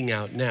freaking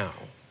out now.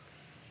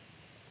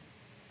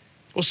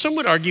 Well, some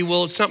would argue,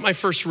 well, it's not my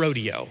first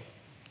rodeo.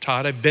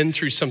 Todd, I've been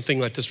through something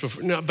like this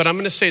before. No, but I'm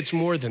gonna say it's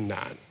more than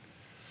that.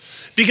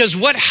 Because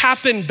what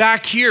happened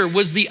back here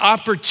was the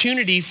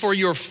opportunity for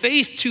your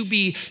faith to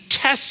be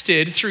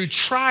tested through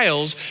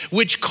trials,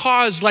 which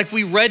caused, like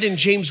we read in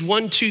James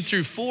 1, 2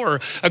 through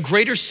 4, a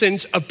greater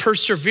sense of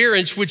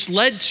perseverance, which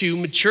led to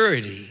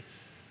maturity.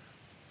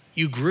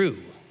 You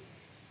grew.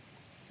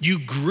 You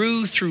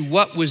grew through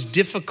what was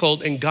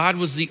difficult, and God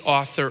was the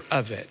author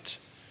of it.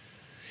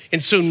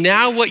 And so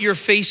now what you're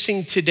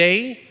facing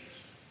today,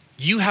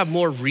 you have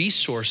more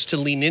resource to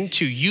lean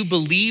into. You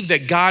believe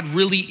that God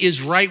really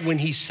is right when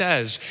he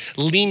says,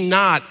 lean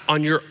not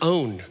on your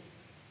own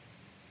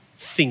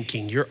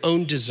thinking, your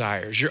own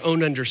desires, your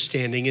own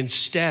understanding.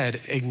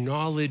 Instead,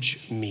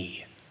 acknowledge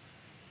me.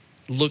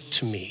 Look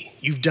to me.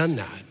 You've done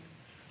that.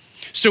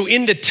 So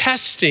in the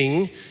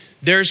testing,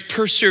 there's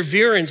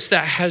perseverance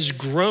that has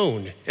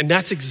grown. And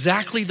that's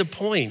exactly the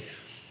point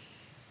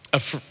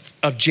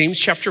of James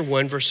chapter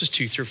 1, verses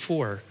 2 through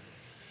 4.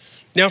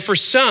 Now for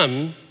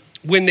some,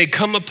 when they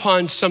come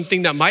upon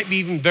something that might be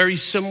even very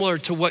similar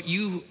to what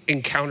you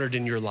encountered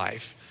in your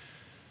life,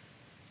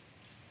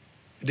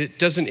 it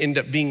doesn't end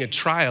up being a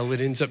trial, it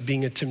ends up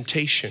being a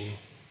temptation.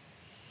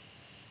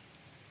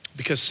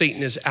 Because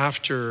Satan is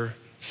after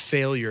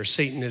failure,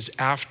 Satan is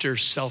after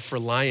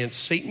self-reliance,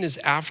 Satan is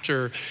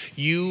after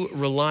you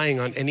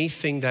relying on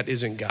anything that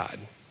isn't God.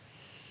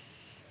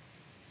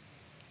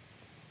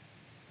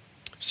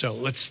 So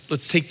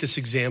let's take this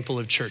example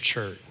of church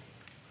hurt.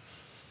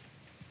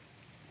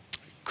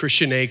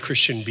 Christian A,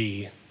 Christian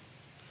B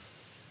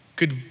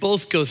could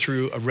both go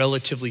through a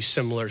relatively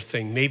similar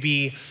thing.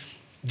 Maybe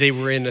they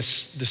were in the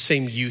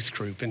same youth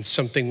group and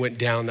something went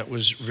down that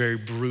was very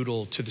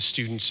brutal to the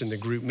students in the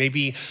group.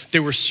 Maybe they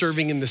were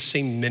serving in the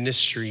same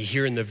ministry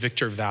here in the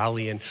Victor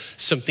Valley and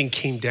something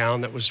came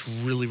down that was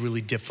really,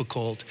 really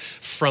difficult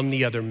from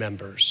the other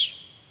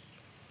members.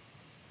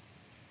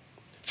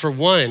 For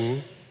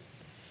one,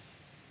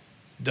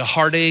 the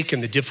heartache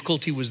and the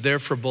difficulty was there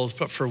for both,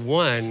 but for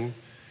one,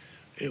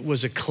 it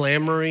was a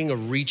clamoring, a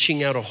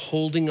reaching out, a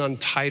holding on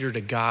tighter to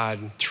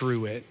God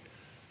through it.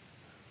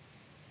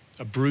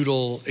 A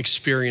brutal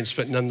experience,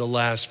 but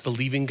nonetheless,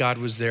 believing God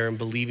was there and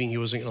believing he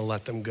wasn't gonna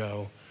let them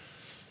go.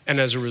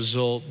 And as a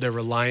result, their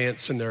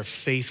reliance and their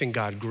faith in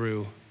God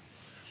grew.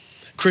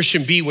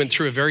 Christian B went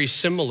through a very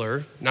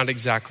similar, not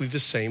exactly the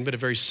same, but a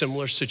very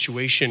similar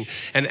situation.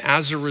 And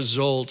as a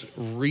result,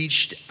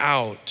 reached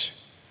out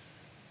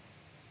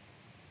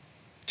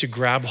to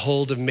grab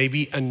hold of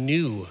maybe a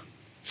new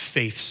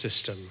faith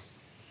system.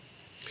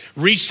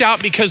 Reached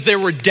out because there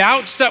were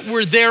doubts that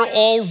were there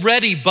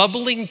already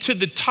bubbling to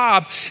the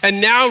top, and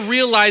now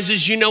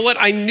realizes, you know what,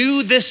 I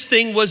knew this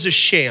thing was a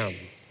sham.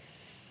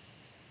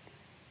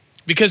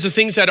 Because the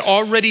things had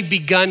already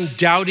begun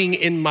doubting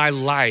in my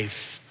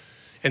life,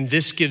 and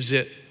this gives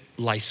it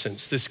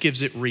license, this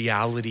gives it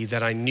reality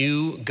that I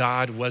knew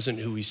God wasn't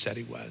who he said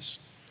he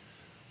was.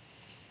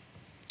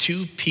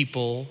 Two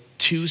people,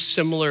 two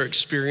similar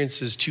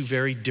experiences, two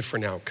very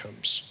different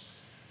outcomes.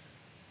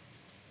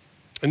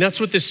 And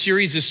that's what this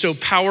series is so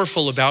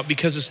powerful about,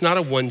 because it's not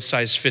a one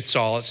size fits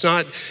all. It's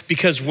not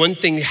because one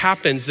thing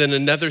happens, then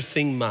another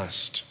thing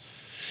must.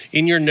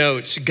 In your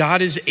notes,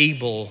 God is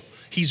able.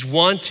 He's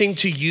wanting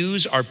to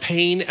use our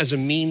pain as a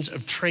means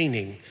of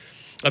training,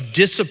 of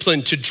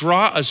discipline to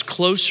draw us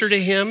closer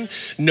to him,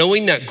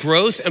 knowing that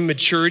growth and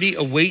maturity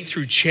await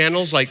through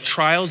channels like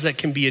trials that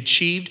can be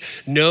achieved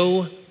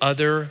no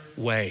other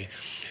way.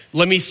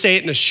 Let me say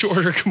it in a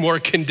shorter, more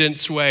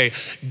condensed way.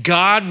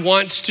 God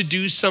wants to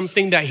do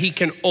something that he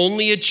can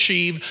only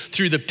achieve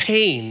through the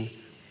pain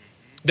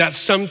that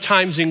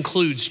sometimes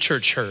includes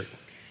church hurt,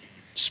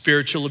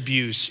 spiritual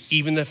abuse,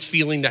 even the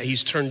feeling that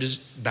he's turned his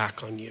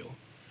back on you.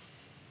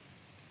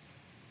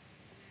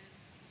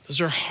 Those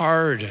are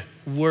hard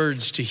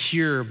words to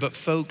hear, but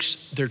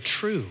folks, they're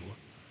true.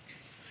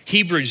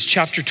 Hebrews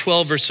chapter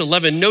 12, verse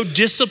 11, no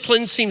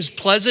discipline seems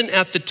pleasant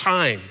at the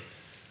time,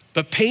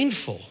 but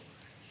painful.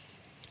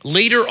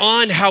 Later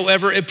on,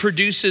 however, it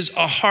produces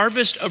a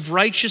harvest of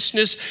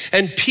righteousness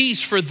and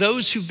peace for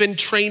those who've been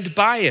trained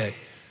by it.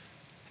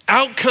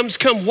 Outcomes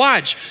come,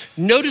 watch.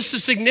 Notice the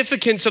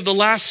significance of the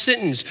last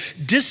sentence.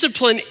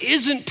 Discipline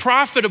isn't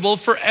profitable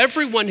for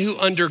everyone who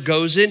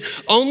undergoes it,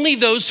 only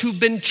those who've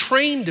been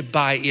trained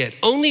by it,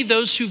 only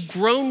those who've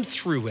grown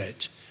through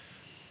it.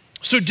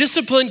 So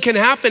discipline can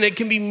happen, it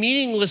can be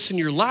meaningless in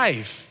your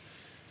life.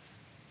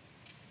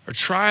 Or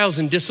trials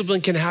and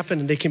discipline can happen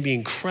and they can be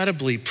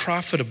incredibly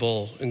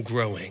profitable and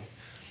growing.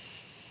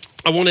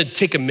 I want to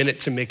take a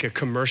minute to make a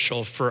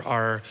commercial for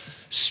our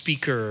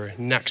speaker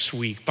next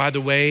week. By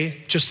the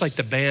way, just like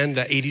the band,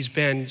 the 80s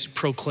band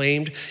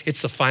proclaimed,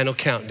 it's the final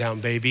countdown,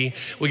 baby.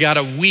 We got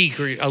a week.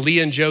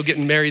 Aaliyah and Joe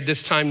getting married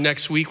this time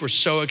next week. We're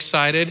so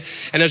excited.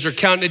 And as we're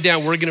counting it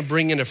down, we're going to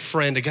bring in a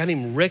friend, a guy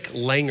named Rick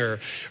Langer.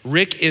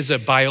 Rick is a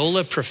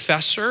Biola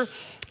professor,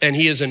 and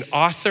he is an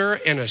author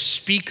and a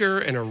speaker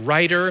and a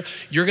writer.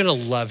 You're gonna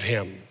love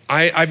him.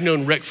 I've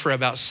known Rick for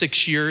about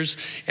 6 years,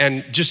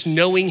 and just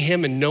knowing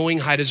him and knowing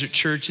High Desert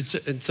Church,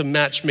 it's a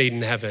match made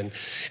in heaven.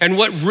 And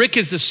what Rick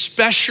is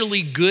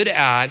especially good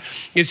at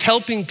is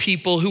helping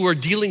people who are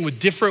dealing with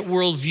different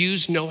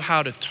worldviews know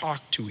how to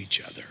talk to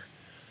each other.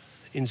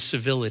 in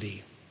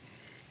civility,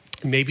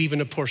 maybe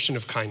even a portion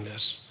of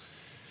kindness.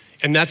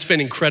 And that's been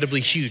incredibly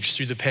huge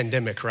through the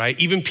pandemic, right?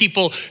 Even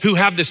people who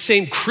have the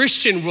same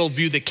Christian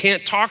worldview that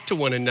can't talk to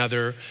one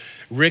another,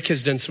 Rick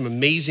has done some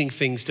amazing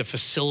things to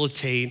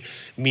facilitate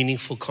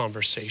meaningful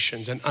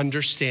conversations and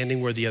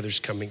understanding where the other's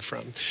coming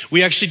from.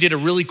 We actually did a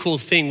really cool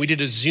thing. We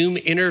did a Zoom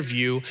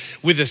interview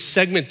with a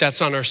segment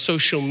that's on our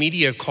social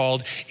media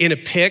called In a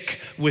Pick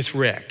with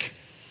Rick.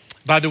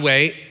 By the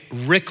way,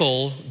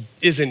 Rickle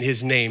isn't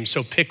his name,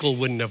 so pickle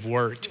wouldn't have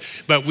worked,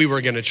 but we were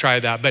gonna try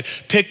that. But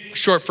pick,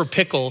 short for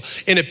pickle,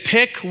 In a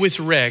Pick with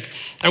Rick.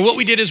 And what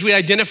we did is we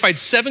identified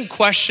 7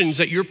 questions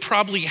that you're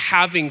probably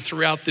having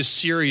throughout this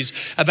series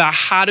about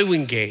how to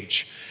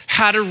engage,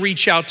 how to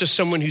reach out to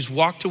someone who's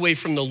walked away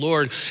from the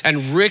Lord.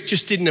 And Rick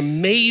just did an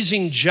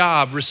amazing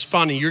job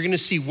responding. You're gonna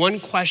see 1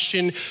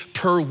 question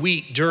per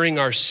week during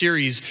our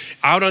series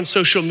out on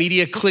social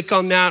media. Click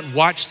on that,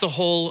 watch the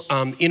whole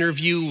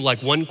interview,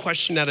 like 1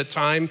 question at a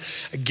time.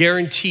 I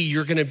guarantee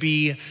you're gonna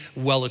be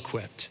well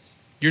equipped.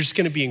 You're just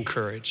gonna be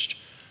encouraged,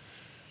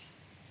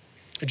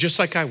 just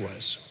like I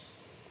was.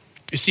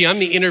 You see, I'm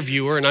the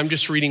interviewer and I'm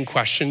just reading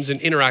questions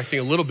and interacting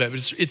a little bit,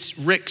 but it's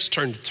Rick's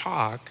turn to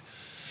talk.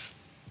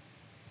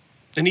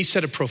 And he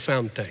said a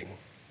profound thing.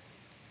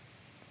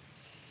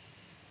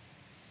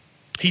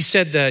 He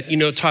said that,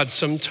 Todd,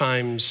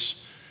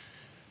 sometimes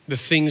the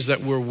things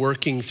that we're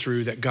working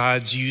through that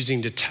God's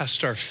using to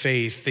test our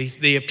faith,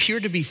 they appear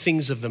to be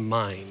things of the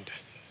mind.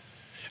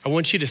 I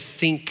want you to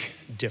think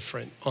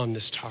different on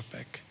this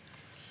topic.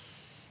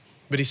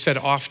 But he said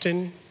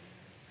often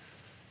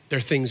they're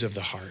things of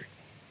the heart.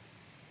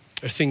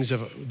 They're things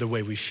of the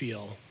way we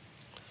feel.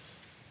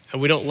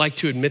 And we don't like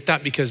to admit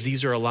that because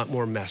these are a lot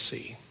more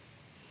messy.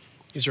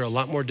 These are a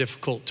lot more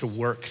difficult to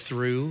work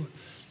through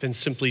than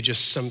simply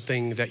just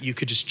something that you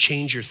could just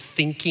change your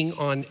thinking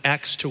on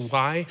X to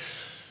Y.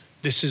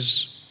 This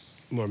is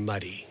more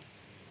muddy.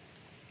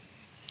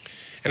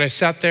 And I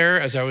sat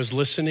there as I was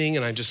listening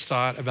and I just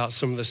thought about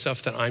some of the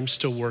stuff that I'm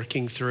still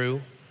working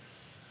through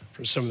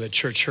from some of the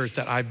church hurt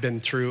that I've been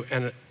through.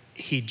 And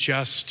he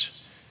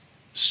just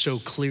so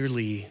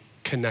clearly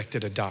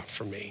connected a dot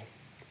for me.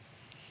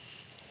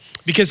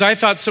 Because I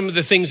thought some of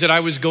the things that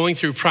I was going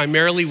through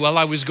primarily while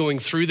I was going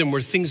through them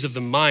were things of the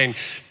mind.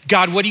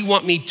 God, what do you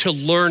want me to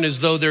learn,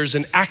 as though there's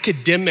an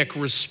academic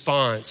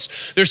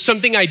response? There's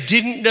something I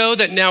didn't know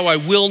that now I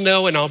will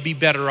know and I'll be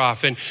better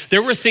off. And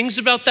there were things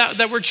about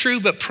that were true,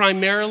 but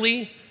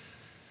primarily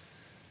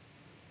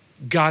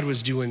God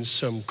was doing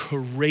some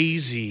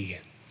crazy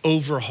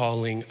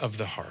overhauling of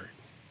the heart.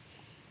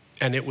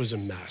 And it was a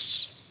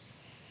mess.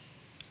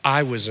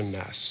 I was a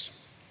mess.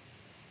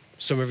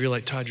 Some of you are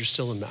like, Todd, you're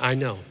still in that. I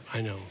know.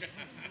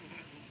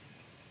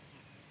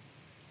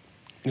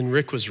 And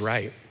Rick was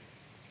right.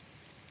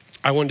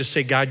 I wanted to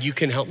say, God, you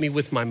can help me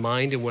with my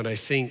mind and what I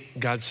think.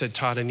 God said,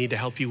 Todd, I need to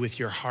help you with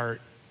your heart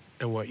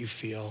and what you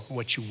feel,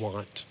 what you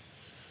want.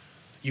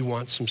 You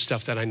want some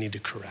stuff that I need to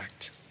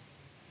correct.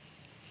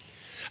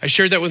 I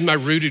shared that with my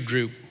Rooted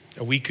group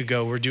a week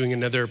ago. We're doing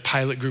another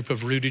pilot group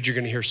of Rooted. You're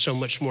gonna hear so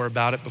much more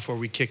about it before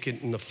we kick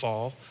it in the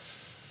fall.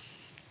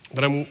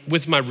 But I'm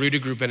with my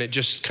Rooted group and it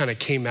just kind of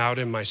came out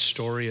in my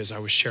story as I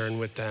was sharing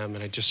with them.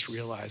 And I just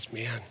realized,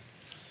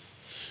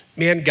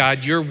 man,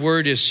 God, your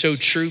word is so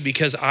true,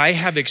 because I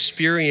have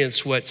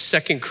experienced what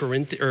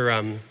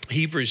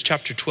Hebrews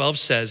chapter 12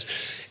 says.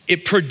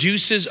 It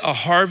produces a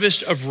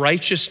harvest of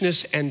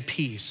righteousness and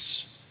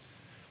peace.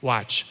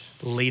 Watch,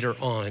 later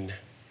on,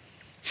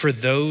 for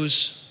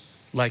those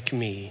like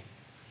me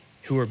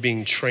who are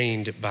being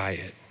trained by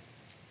it.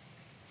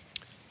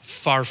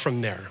 Far from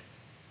there.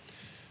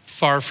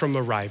 Far from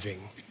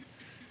arriving,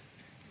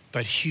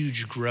 but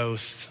huge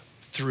growth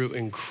through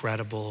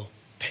incredible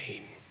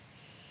pain.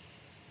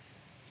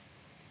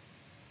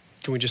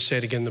 Can we just say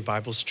it again? The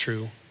Bible's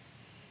true.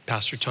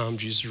 Pastor Tom,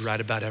 Jesus is right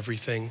about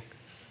everything.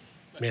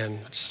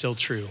 Man, still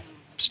true,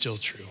 still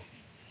true.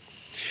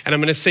 And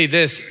I'm gonna say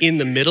this, in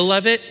the middle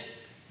of it,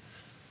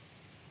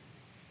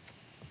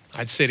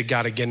 I'd say to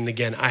God again and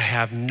again, I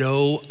have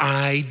no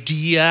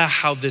idea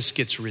how this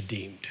gets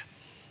redeemed.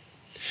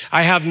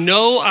 I have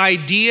no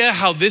idea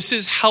how this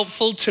is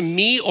helpful to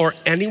me or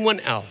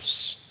anyone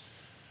else.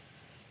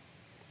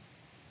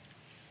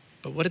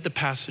 But what did the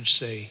passage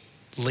say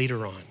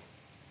later on?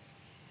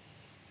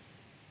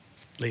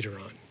 Later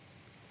on.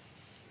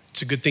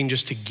 It's a good thing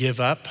just to give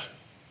up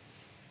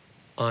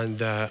on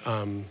the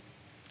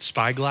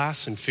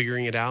spyglass and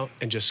figuring it out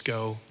and just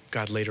go,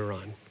 God, later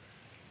on.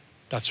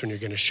 That's when you're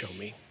gonna show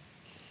me.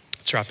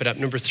 Let's wrap it up.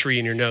 Number 3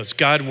 in your notes.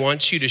 God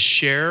wants you to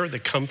share the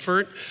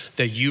comfort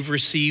that you've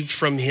received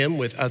from him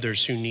with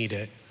others who need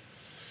it.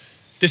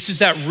 This is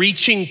that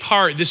reaching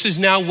part. This is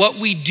now what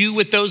we do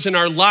with those in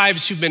our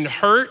lives who've been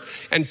hurt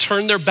and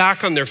turned their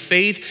back on their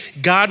faith.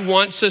 God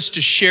wants us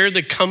to share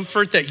the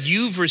comfort that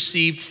you've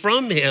received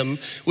from him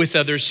with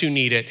others who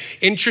need it.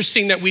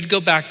 Interesting that we'd go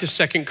back to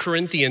 2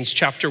 Corinthians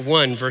chapter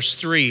 1, verse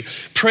 3.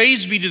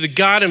 Praise be to the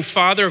God and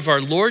Father of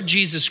our Lord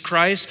Jesus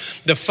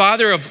Christ, the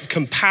Father of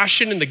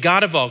compassion and the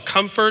God of all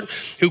comfort,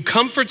 who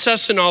comforts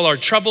us in all our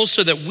troubles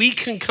so that we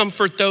can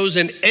comfort those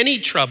in any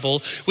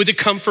trouble with the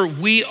comfort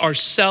we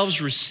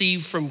ourselves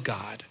receive from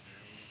God.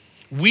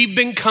 We've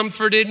been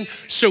comforted,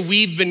 so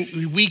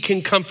we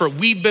can comfort.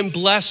 We've been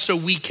blessed, so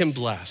we can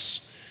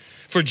bless.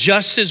 For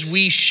just as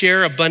we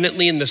share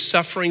abundantly in the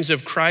sufferings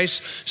of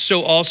Christ,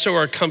 so also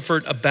our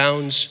comfort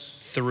abounds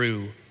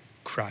through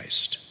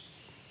Christ.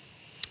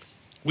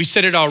 We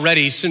said it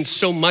already, since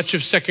so much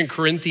of 2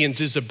 Corinthians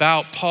is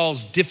about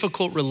Paul's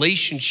difficult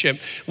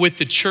relationship with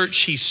the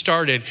church he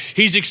started.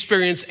 He's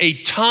experienced a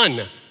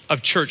ton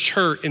of church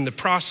hurt in the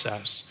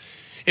process.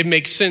 It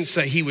makes sense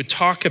that he would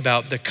talk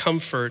about the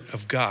comfort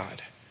of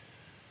God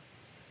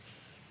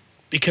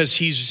because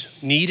he's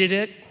needed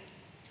it,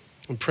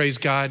 and praise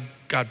God,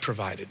 God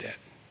provided it.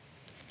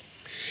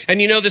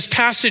 And you know, this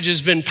passage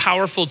has been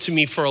powerful to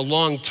me for a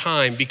long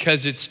time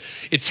because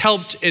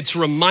it's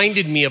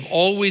reminded me of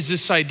always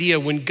this idea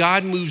when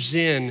God moves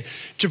in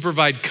to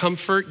provide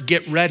comfort,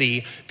 get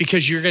ready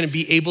because you're going to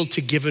be able to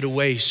give it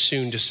away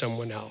soon to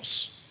someone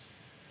else.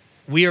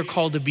 We are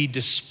called to be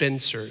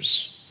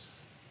dispensers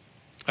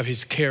of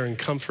his care and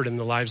comfort in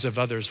the lives of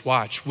others.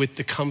 Watch, with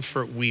the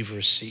comfort we've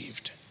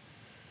received.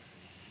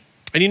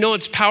 And you know,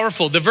 it's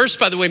powerful. The verse,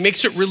 by the way,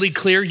 makes it really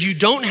clear. You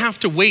don't have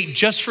to wait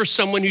just for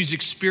someone who's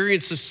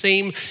experienced the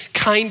same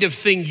kind of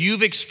thing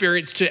you've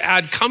experienced to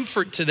add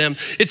comfort to them.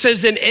 It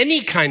says in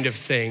any kind of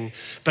thing.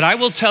 But I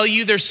will tell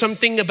you, there's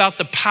something about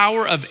the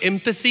power of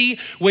empathy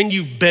when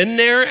you've been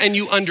there and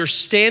you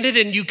understand it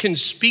and you can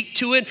speak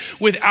to it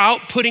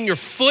without putting your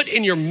foot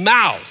in your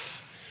mouth.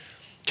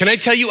 Can I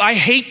tell you, I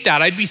hate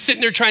that. I'd be sitting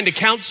there trying to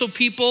counsel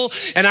people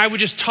and I would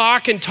just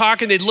talk and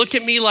they'd look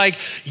at me like,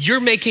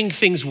 you're making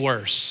things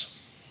worse.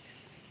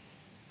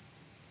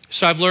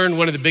 So I've learned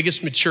one of the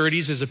biggest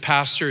maturities as a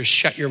pastor is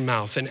shut your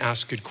mouth and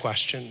ask good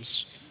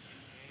questions.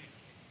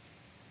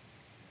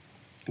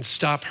 And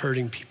stop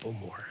hurting people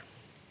more.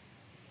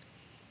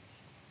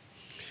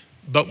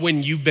 But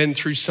when you've been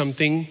through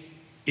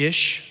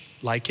something-ish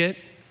like it,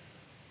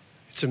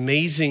 it's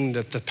amazing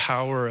that the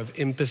power of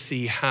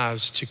empathy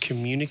has to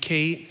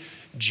communicate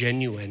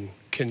genuine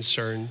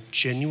concern,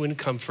 genuine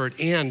comfort,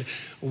 and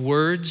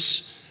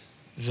words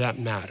that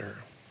matter.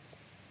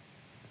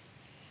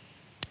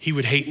 He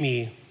would hate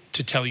me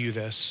to tell you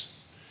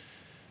this,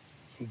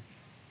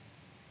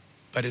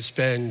 but it's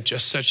been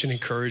just such an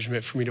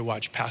encouragement for me to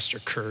watch Pastor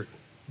Kurt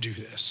do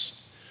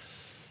this.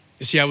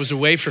 You see, I was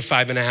away for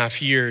 5.5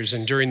 years,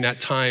 and during that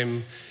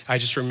time, I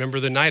just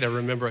remember the night. I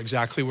remember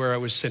exactly where I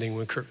was sitting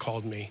when Kurt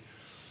called me.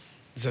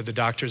 He said, the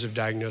doctors have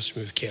diagnosed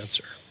me with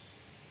cancer.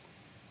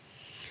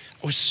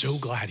 I was so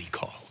glad he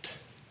called.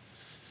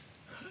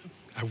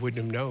 I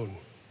wouldn't have known.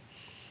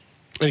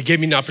 And it gave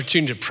me an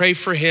opportunity to pray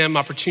for him,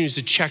 opportunities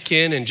to check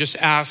in and just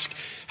ask,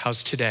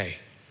 how's today?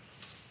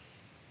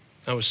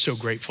 I was so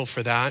grateful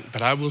for that.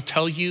 But I will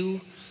tell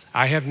you,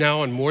 I have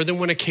now on more than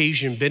one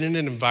occasion been in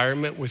an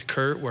environment with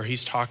Kurt where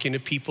he's talking to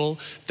people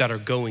that are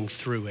going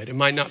through it. It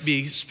might not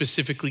be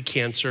specifically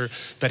cancer,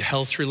 but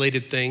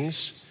health-related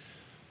things.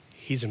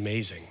 He's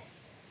amazing.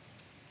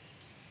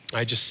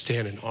 I just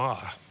stand in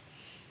awe.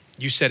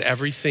 You said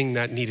everything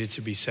that needed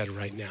to be said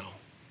right now.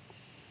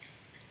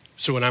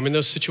 So when I'm in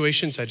those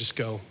situations, I just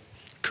go,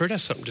 Kurt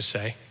has something to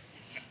say,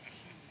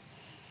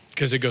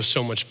 because it goes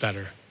so much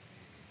better.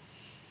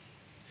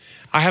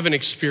 I haven't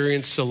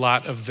experienced a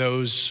lot of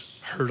those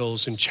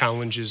hurdles and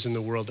challenges in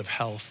the world of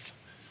health.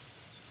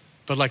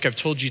 But like I've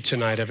told you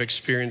tonight, I've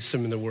experienced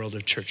them in the world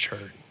of church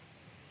hurt.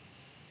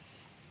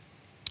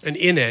 And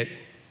in it,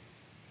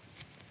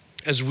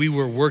 as we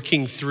were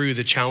working through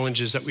the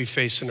challenges that we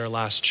face in our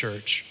last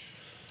church,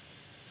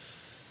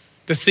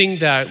 the thing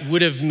that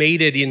would have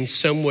made it in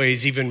some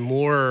ways even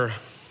more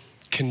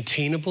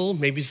containable,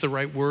 maybe is the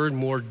right word,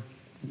 more,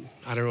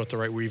 I don't know what the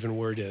right even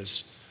word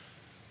is,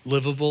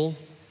 livable,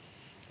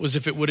 was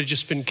if it would have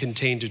just been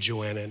contained to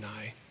Joanna and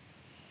I.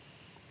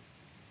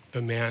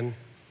 But man,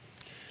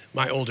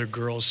 my older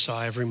girls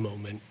saw every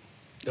moment.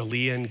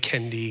 Aaliyah and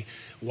Kendi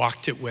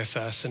walked it with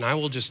us. And I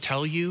will just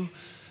tell you,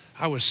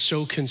 I was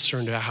so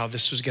concerned about how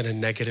this was going to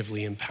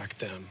negatively impact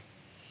them.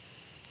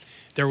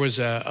 There was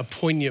a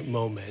poignant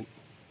moment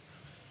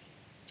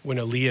when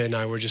Aaliyah and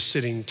I were just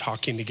sitting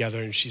talking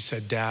together and she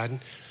said, Dad,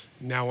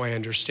 now I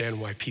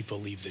understand why people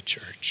leave the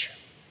church.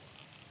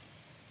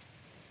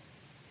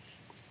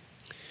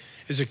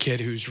 As a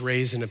kid who's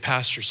raised in a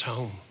pastor's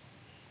home,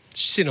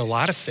 she's seen a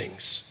lot of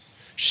things.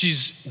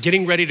 She's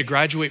getting ready to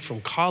graduate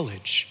from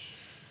college.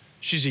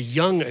 She's a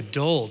young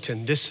adult,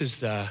 and this is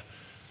the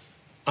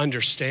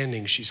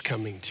understanding she's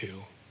coming to.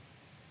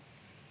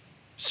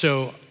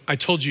 So I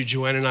told you,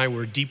 Joanna and I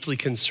were deeply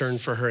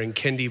concerned for her and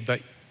Kendi,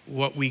 but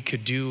what we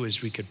could do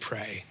is we could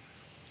pray.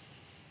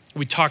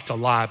 We talked a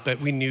lot,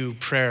 but we knew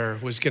prayer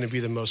was going to be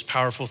the most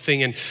powerful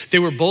thing. And they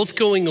were both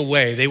going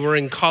away. They were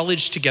in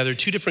college together,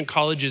 2 different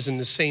colleges in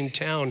the same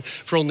town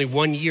for only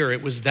 1 year.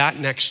 It was that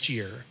next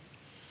year.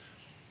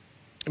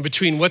 And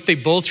between what they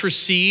both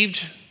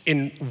received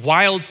in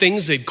wild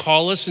things, they'd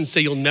call us and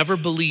say, you'll never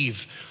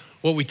believe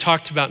what we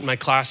talked about in my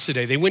class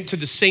today. They went to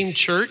the same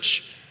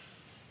church,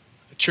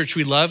 a church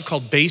we love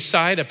called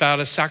Bayside up out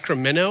of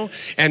Sacramento.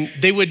 And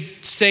they would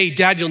say,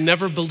 Dad, you'll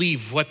never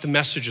believe what the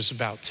message is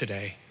about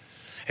today.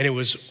 And it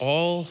was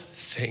all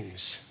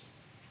things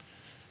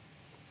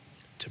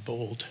to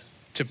build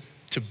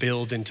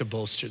and to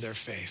bolster their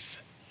faith.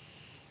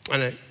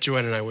 And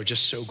Joanna and I were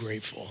just so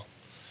grateful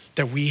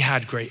that we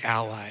had great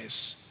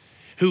allies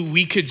who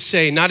we could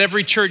say, not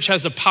every church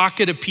has a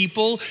pocket of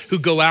people who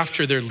go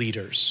after their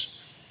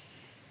leaders.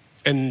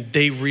 And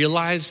they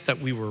realized that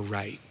we were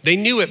right. They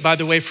knew it, by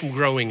the way, from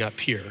growing up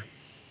here.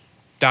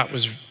 That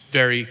was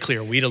very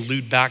clear. We'd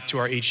allude back to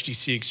our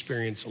HDC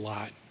experience a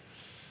lot.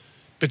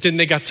 But then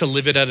they got to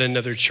live it at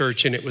another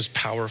church and it was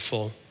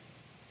powerful.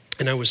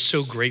 And I was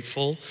so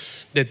grateful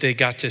that they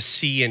got to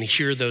see and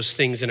hear those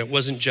things. And it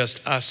wasn't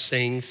just us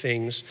saying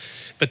things,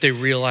 but they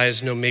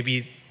realized, no,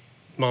 maybe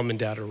mom and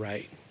dad are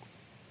right.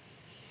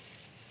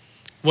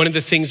 One of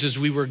the things as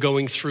we were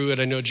going through it,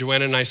 I know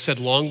Joanna and I said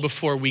long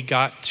before we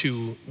got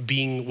to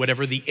being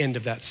whatever the end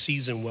of that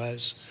season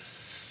was,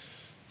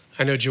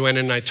 I know Joanna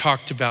and I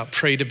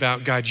prayed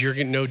about, God,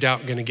 you're no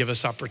doubt going to give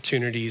us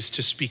opportunities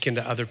to speak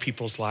into other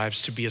people's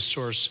lives, to be a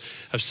source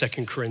of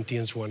 2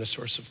 Corinthians 1, a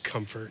source of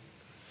comfort.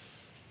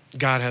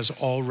 God has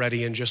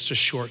already, in just a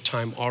short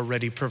time,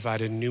 already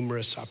provided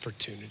numerous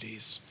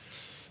opportunities.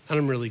 And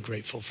I'm really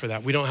grateful for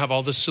that. We don't have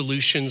all the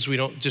solutions. We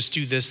don't just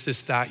do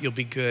this, that, you'll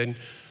be good.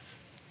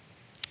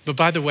 But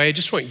by the way, I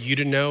just want you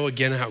to know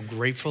again how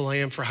grateful I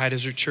am for High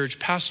Desert Church.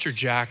 Pastor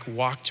Jack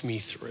walked me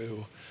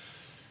through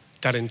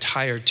that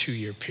entire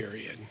 2-year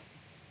period,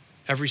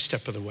 every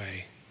step of the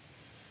way.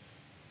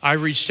 I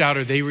reached out,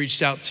 or they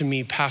reached out to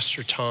me,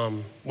 Pastor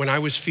Tom, when I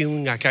was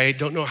feeling like I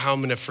don't know how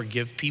I'm gonna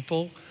forgive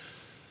people.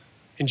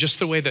 In just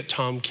the way that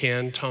Tom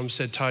can, Tom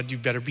said, Todd, you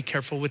better be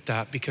careful with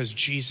that because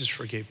Jesus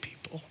forgave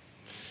people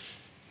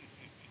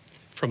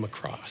from a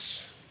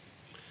cross.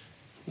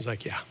 I was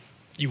like, yeah,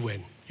 you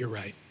win, you're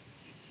right.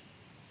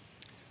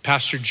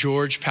 Pastor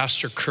George,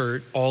 Pastor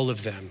Kurt, all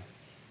of them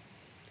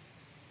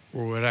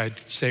were what I'd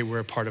say were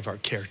a part of our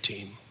care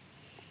team.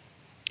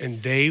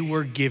 And they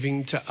were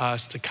giving to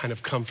us the kind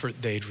of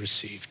comfort they'd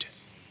received.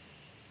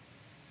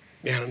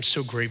 Man, I'm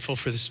so grateful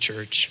for this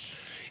church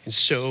in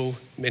so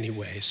many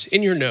ways.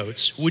 In your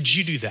notes, would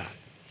you do that?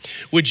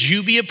 Would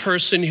you be a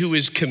person who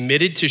is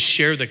committed to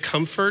share the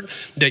comfort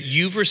that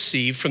you've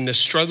received from the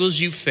struggles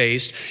you've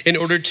faced in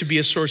order to be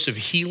a source of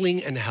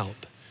healing and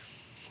help?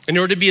 In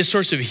order to be a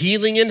source of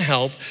healing and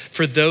help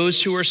for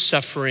those who are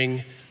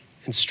suffering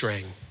and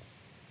straying.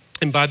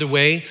 And by the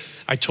way,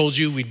 I told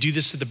you we do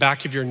this at the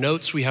back of your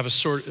notes. We have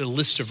a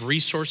list of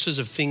resources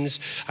of things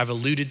I've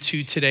alluded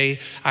to today.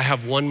 I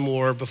have one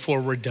more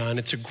before we're done.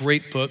 It's a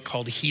great book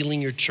called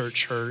Healing Your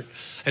Church Hurt.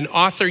 An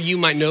author you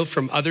might know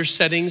from other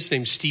settings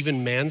named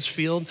Stephen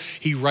Mansfield.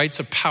 He writes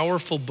a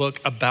powerful book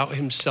about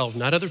himself,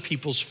 not other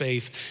people's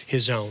faith,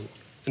 his own.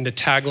 And the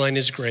tagline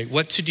is great.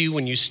 What to do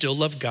when you still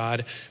love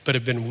God, but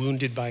have been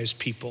wounded by his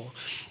people.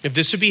 If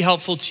this would be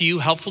helpful to you,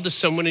 helpful to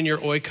someone in your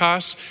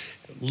oikos,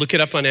 look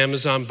it up on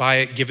Amazon, buy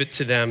it, give it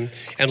to them.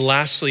 And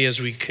lastly, as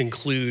we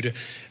conclude,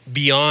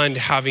 beyond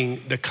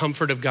having the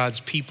comfort of God's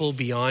people,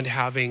 beyond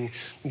having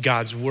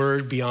God's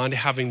word, beyond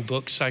having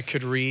books I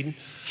could read,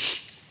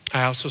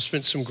 I also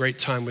spent some great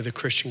time with a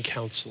Christian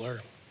counselor.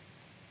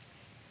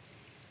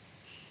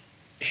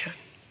 Man,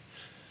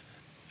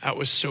 that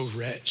was so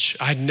rich.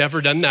 I'd never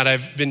done that.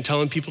 I've been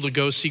telling people to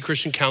go see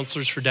Christian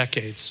counselors for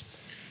decades.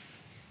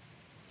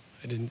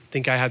 I didn't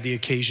think I had the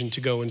occasion to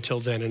go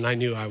until then, and I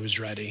knew I was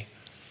ready.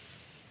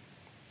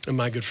 And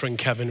my good friend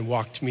Kevin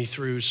walked me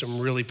through some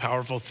really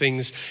powerful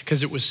things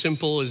because it was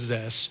simple as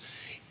this.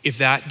 If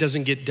that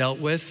doesn't get dealt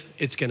with,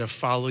 it's gonna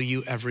follow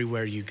you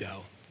everywhere you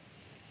go.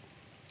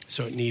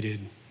 So it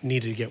needed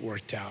to get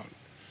worked out.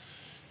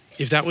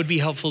 If that would be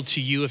helpful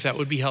to you, if that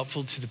would be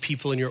helpful to the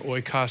people in your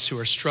oikos who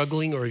are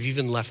struggling or have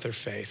even left their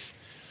faith,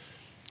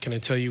 can I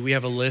tell you, we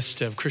have a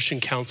list of Christian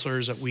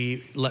counselors that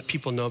we let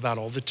people know about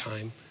all the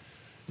time.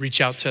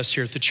 Reach out to us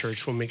here at the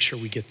church. We'll make sure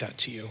we get that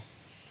to you.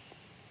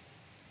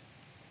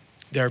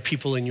 There are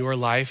people in your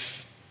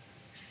life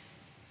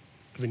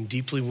who have been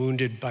deeply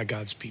wounded by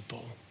God's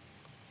people.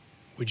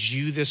 Would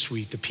you this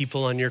week, the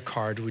people on your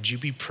card, would you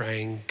be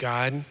praying,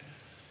 God,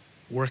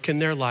 work in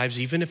their lives,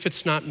 even if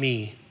it's not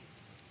me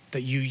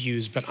that you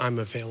use, but I'm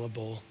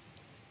available,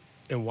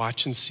 and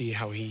watch and see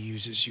how he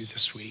uses you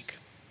this week.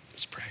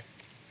 Let's pray.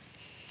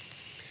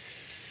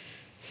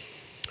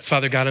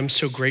 Father God, I'm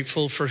so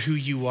grateful for who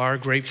you are,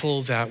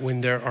 grateful that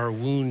when there are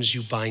wounds,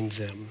 you bind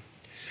them.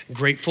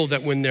 Grateful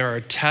that when there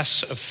are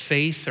tests of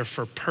faith or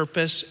for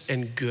purpose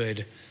and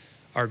good,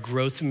 our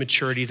growth and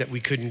maturity that we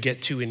couldn't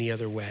get to any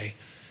other way.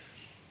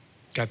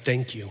 God,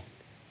 thank you.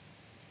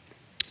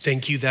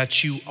 Thank you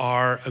that you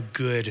are a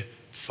good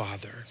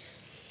Father.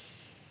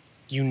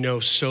 You know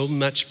so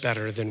much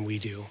better than we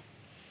do.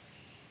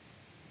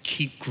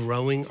 Keep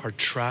growing our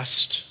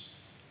trust,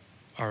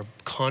 our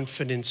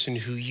confidence in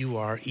who you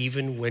are,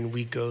 even when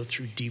we go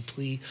through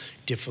deeply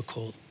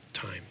difficult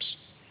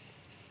times.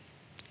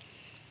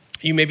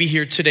 You may be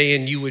here today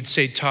and you would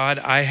say, Todd,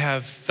 I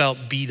have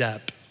felt beat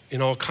up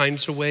in all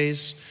kinds of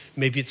ways.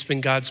 Maybe it's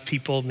been God's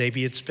people.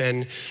 Maybe it's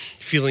been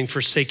feeling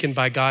forsaken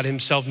by God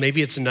himself.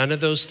 Maybe it's none of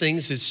those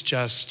things. It's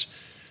just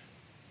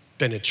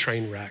been a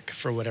train wreck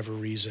for whatever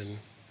reason.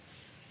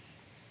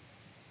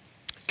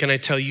 Can I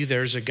tell you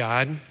there's a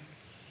God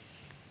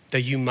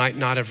that you might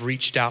not have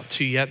reached out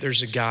to yet?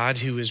 There's a God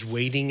who is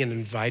waiting and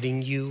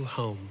inviting you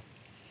home,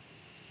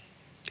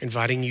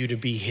 inviting you to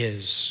be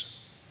his.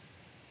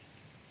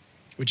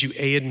 Would you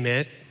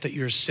admit that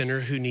you're a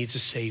sinner who needs a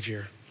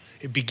savior?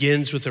 It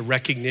begins with a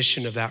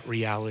recognition of that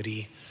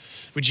reality.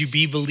 Would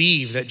you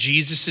believe that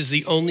Jesus is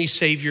the only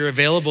savior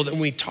available? That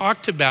when we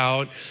talked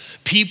about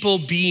people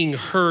being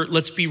hurt,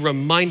 let's be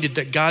reminded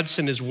that God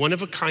sent his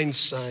one-of-a-kind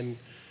son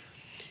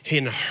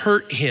and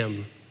hurt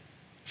him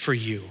for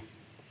you,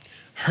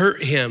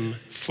 hurt him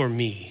for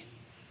me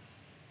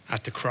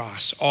at the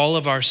cross. All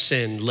of our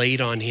sin laid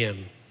on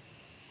him,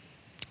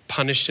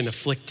 punished and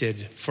afflicted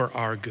for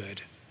our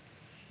good.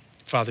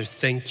 Father,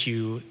 thank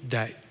you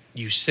that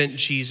you sent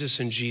Jesus,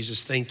 and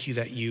Jesus, thank you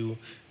that you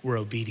were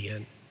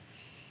obedient.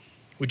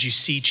 Would you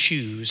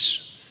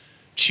choose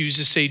to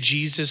say,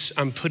 Jesus,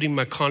 I'm putting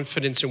my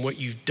confidence in what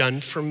you've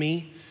done for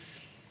me,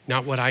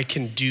 not what I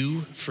can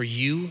do for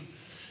you.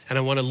 And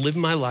I want to live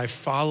my life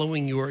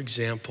following your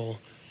example.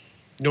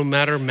 No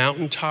matter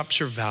mountaintops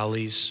or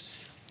valleys,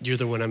 you're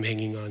the one I'm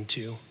hanging on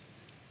to.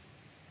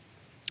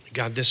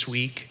 God, this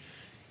week,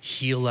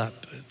 heal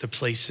up the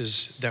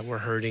places that we're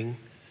hurting.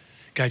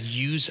 God,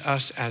 use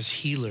us as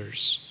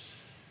healers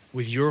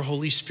with your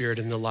Holy Spirit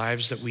in the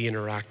lives that we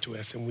interact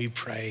with. And we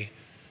pray,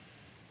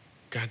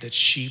 God, that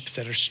sheep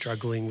that are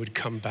struggling would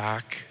come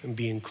back and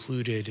be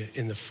included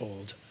in the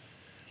fold.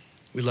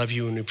 We love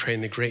you and we pray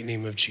in the great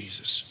name of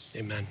Jesus.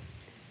 Amen.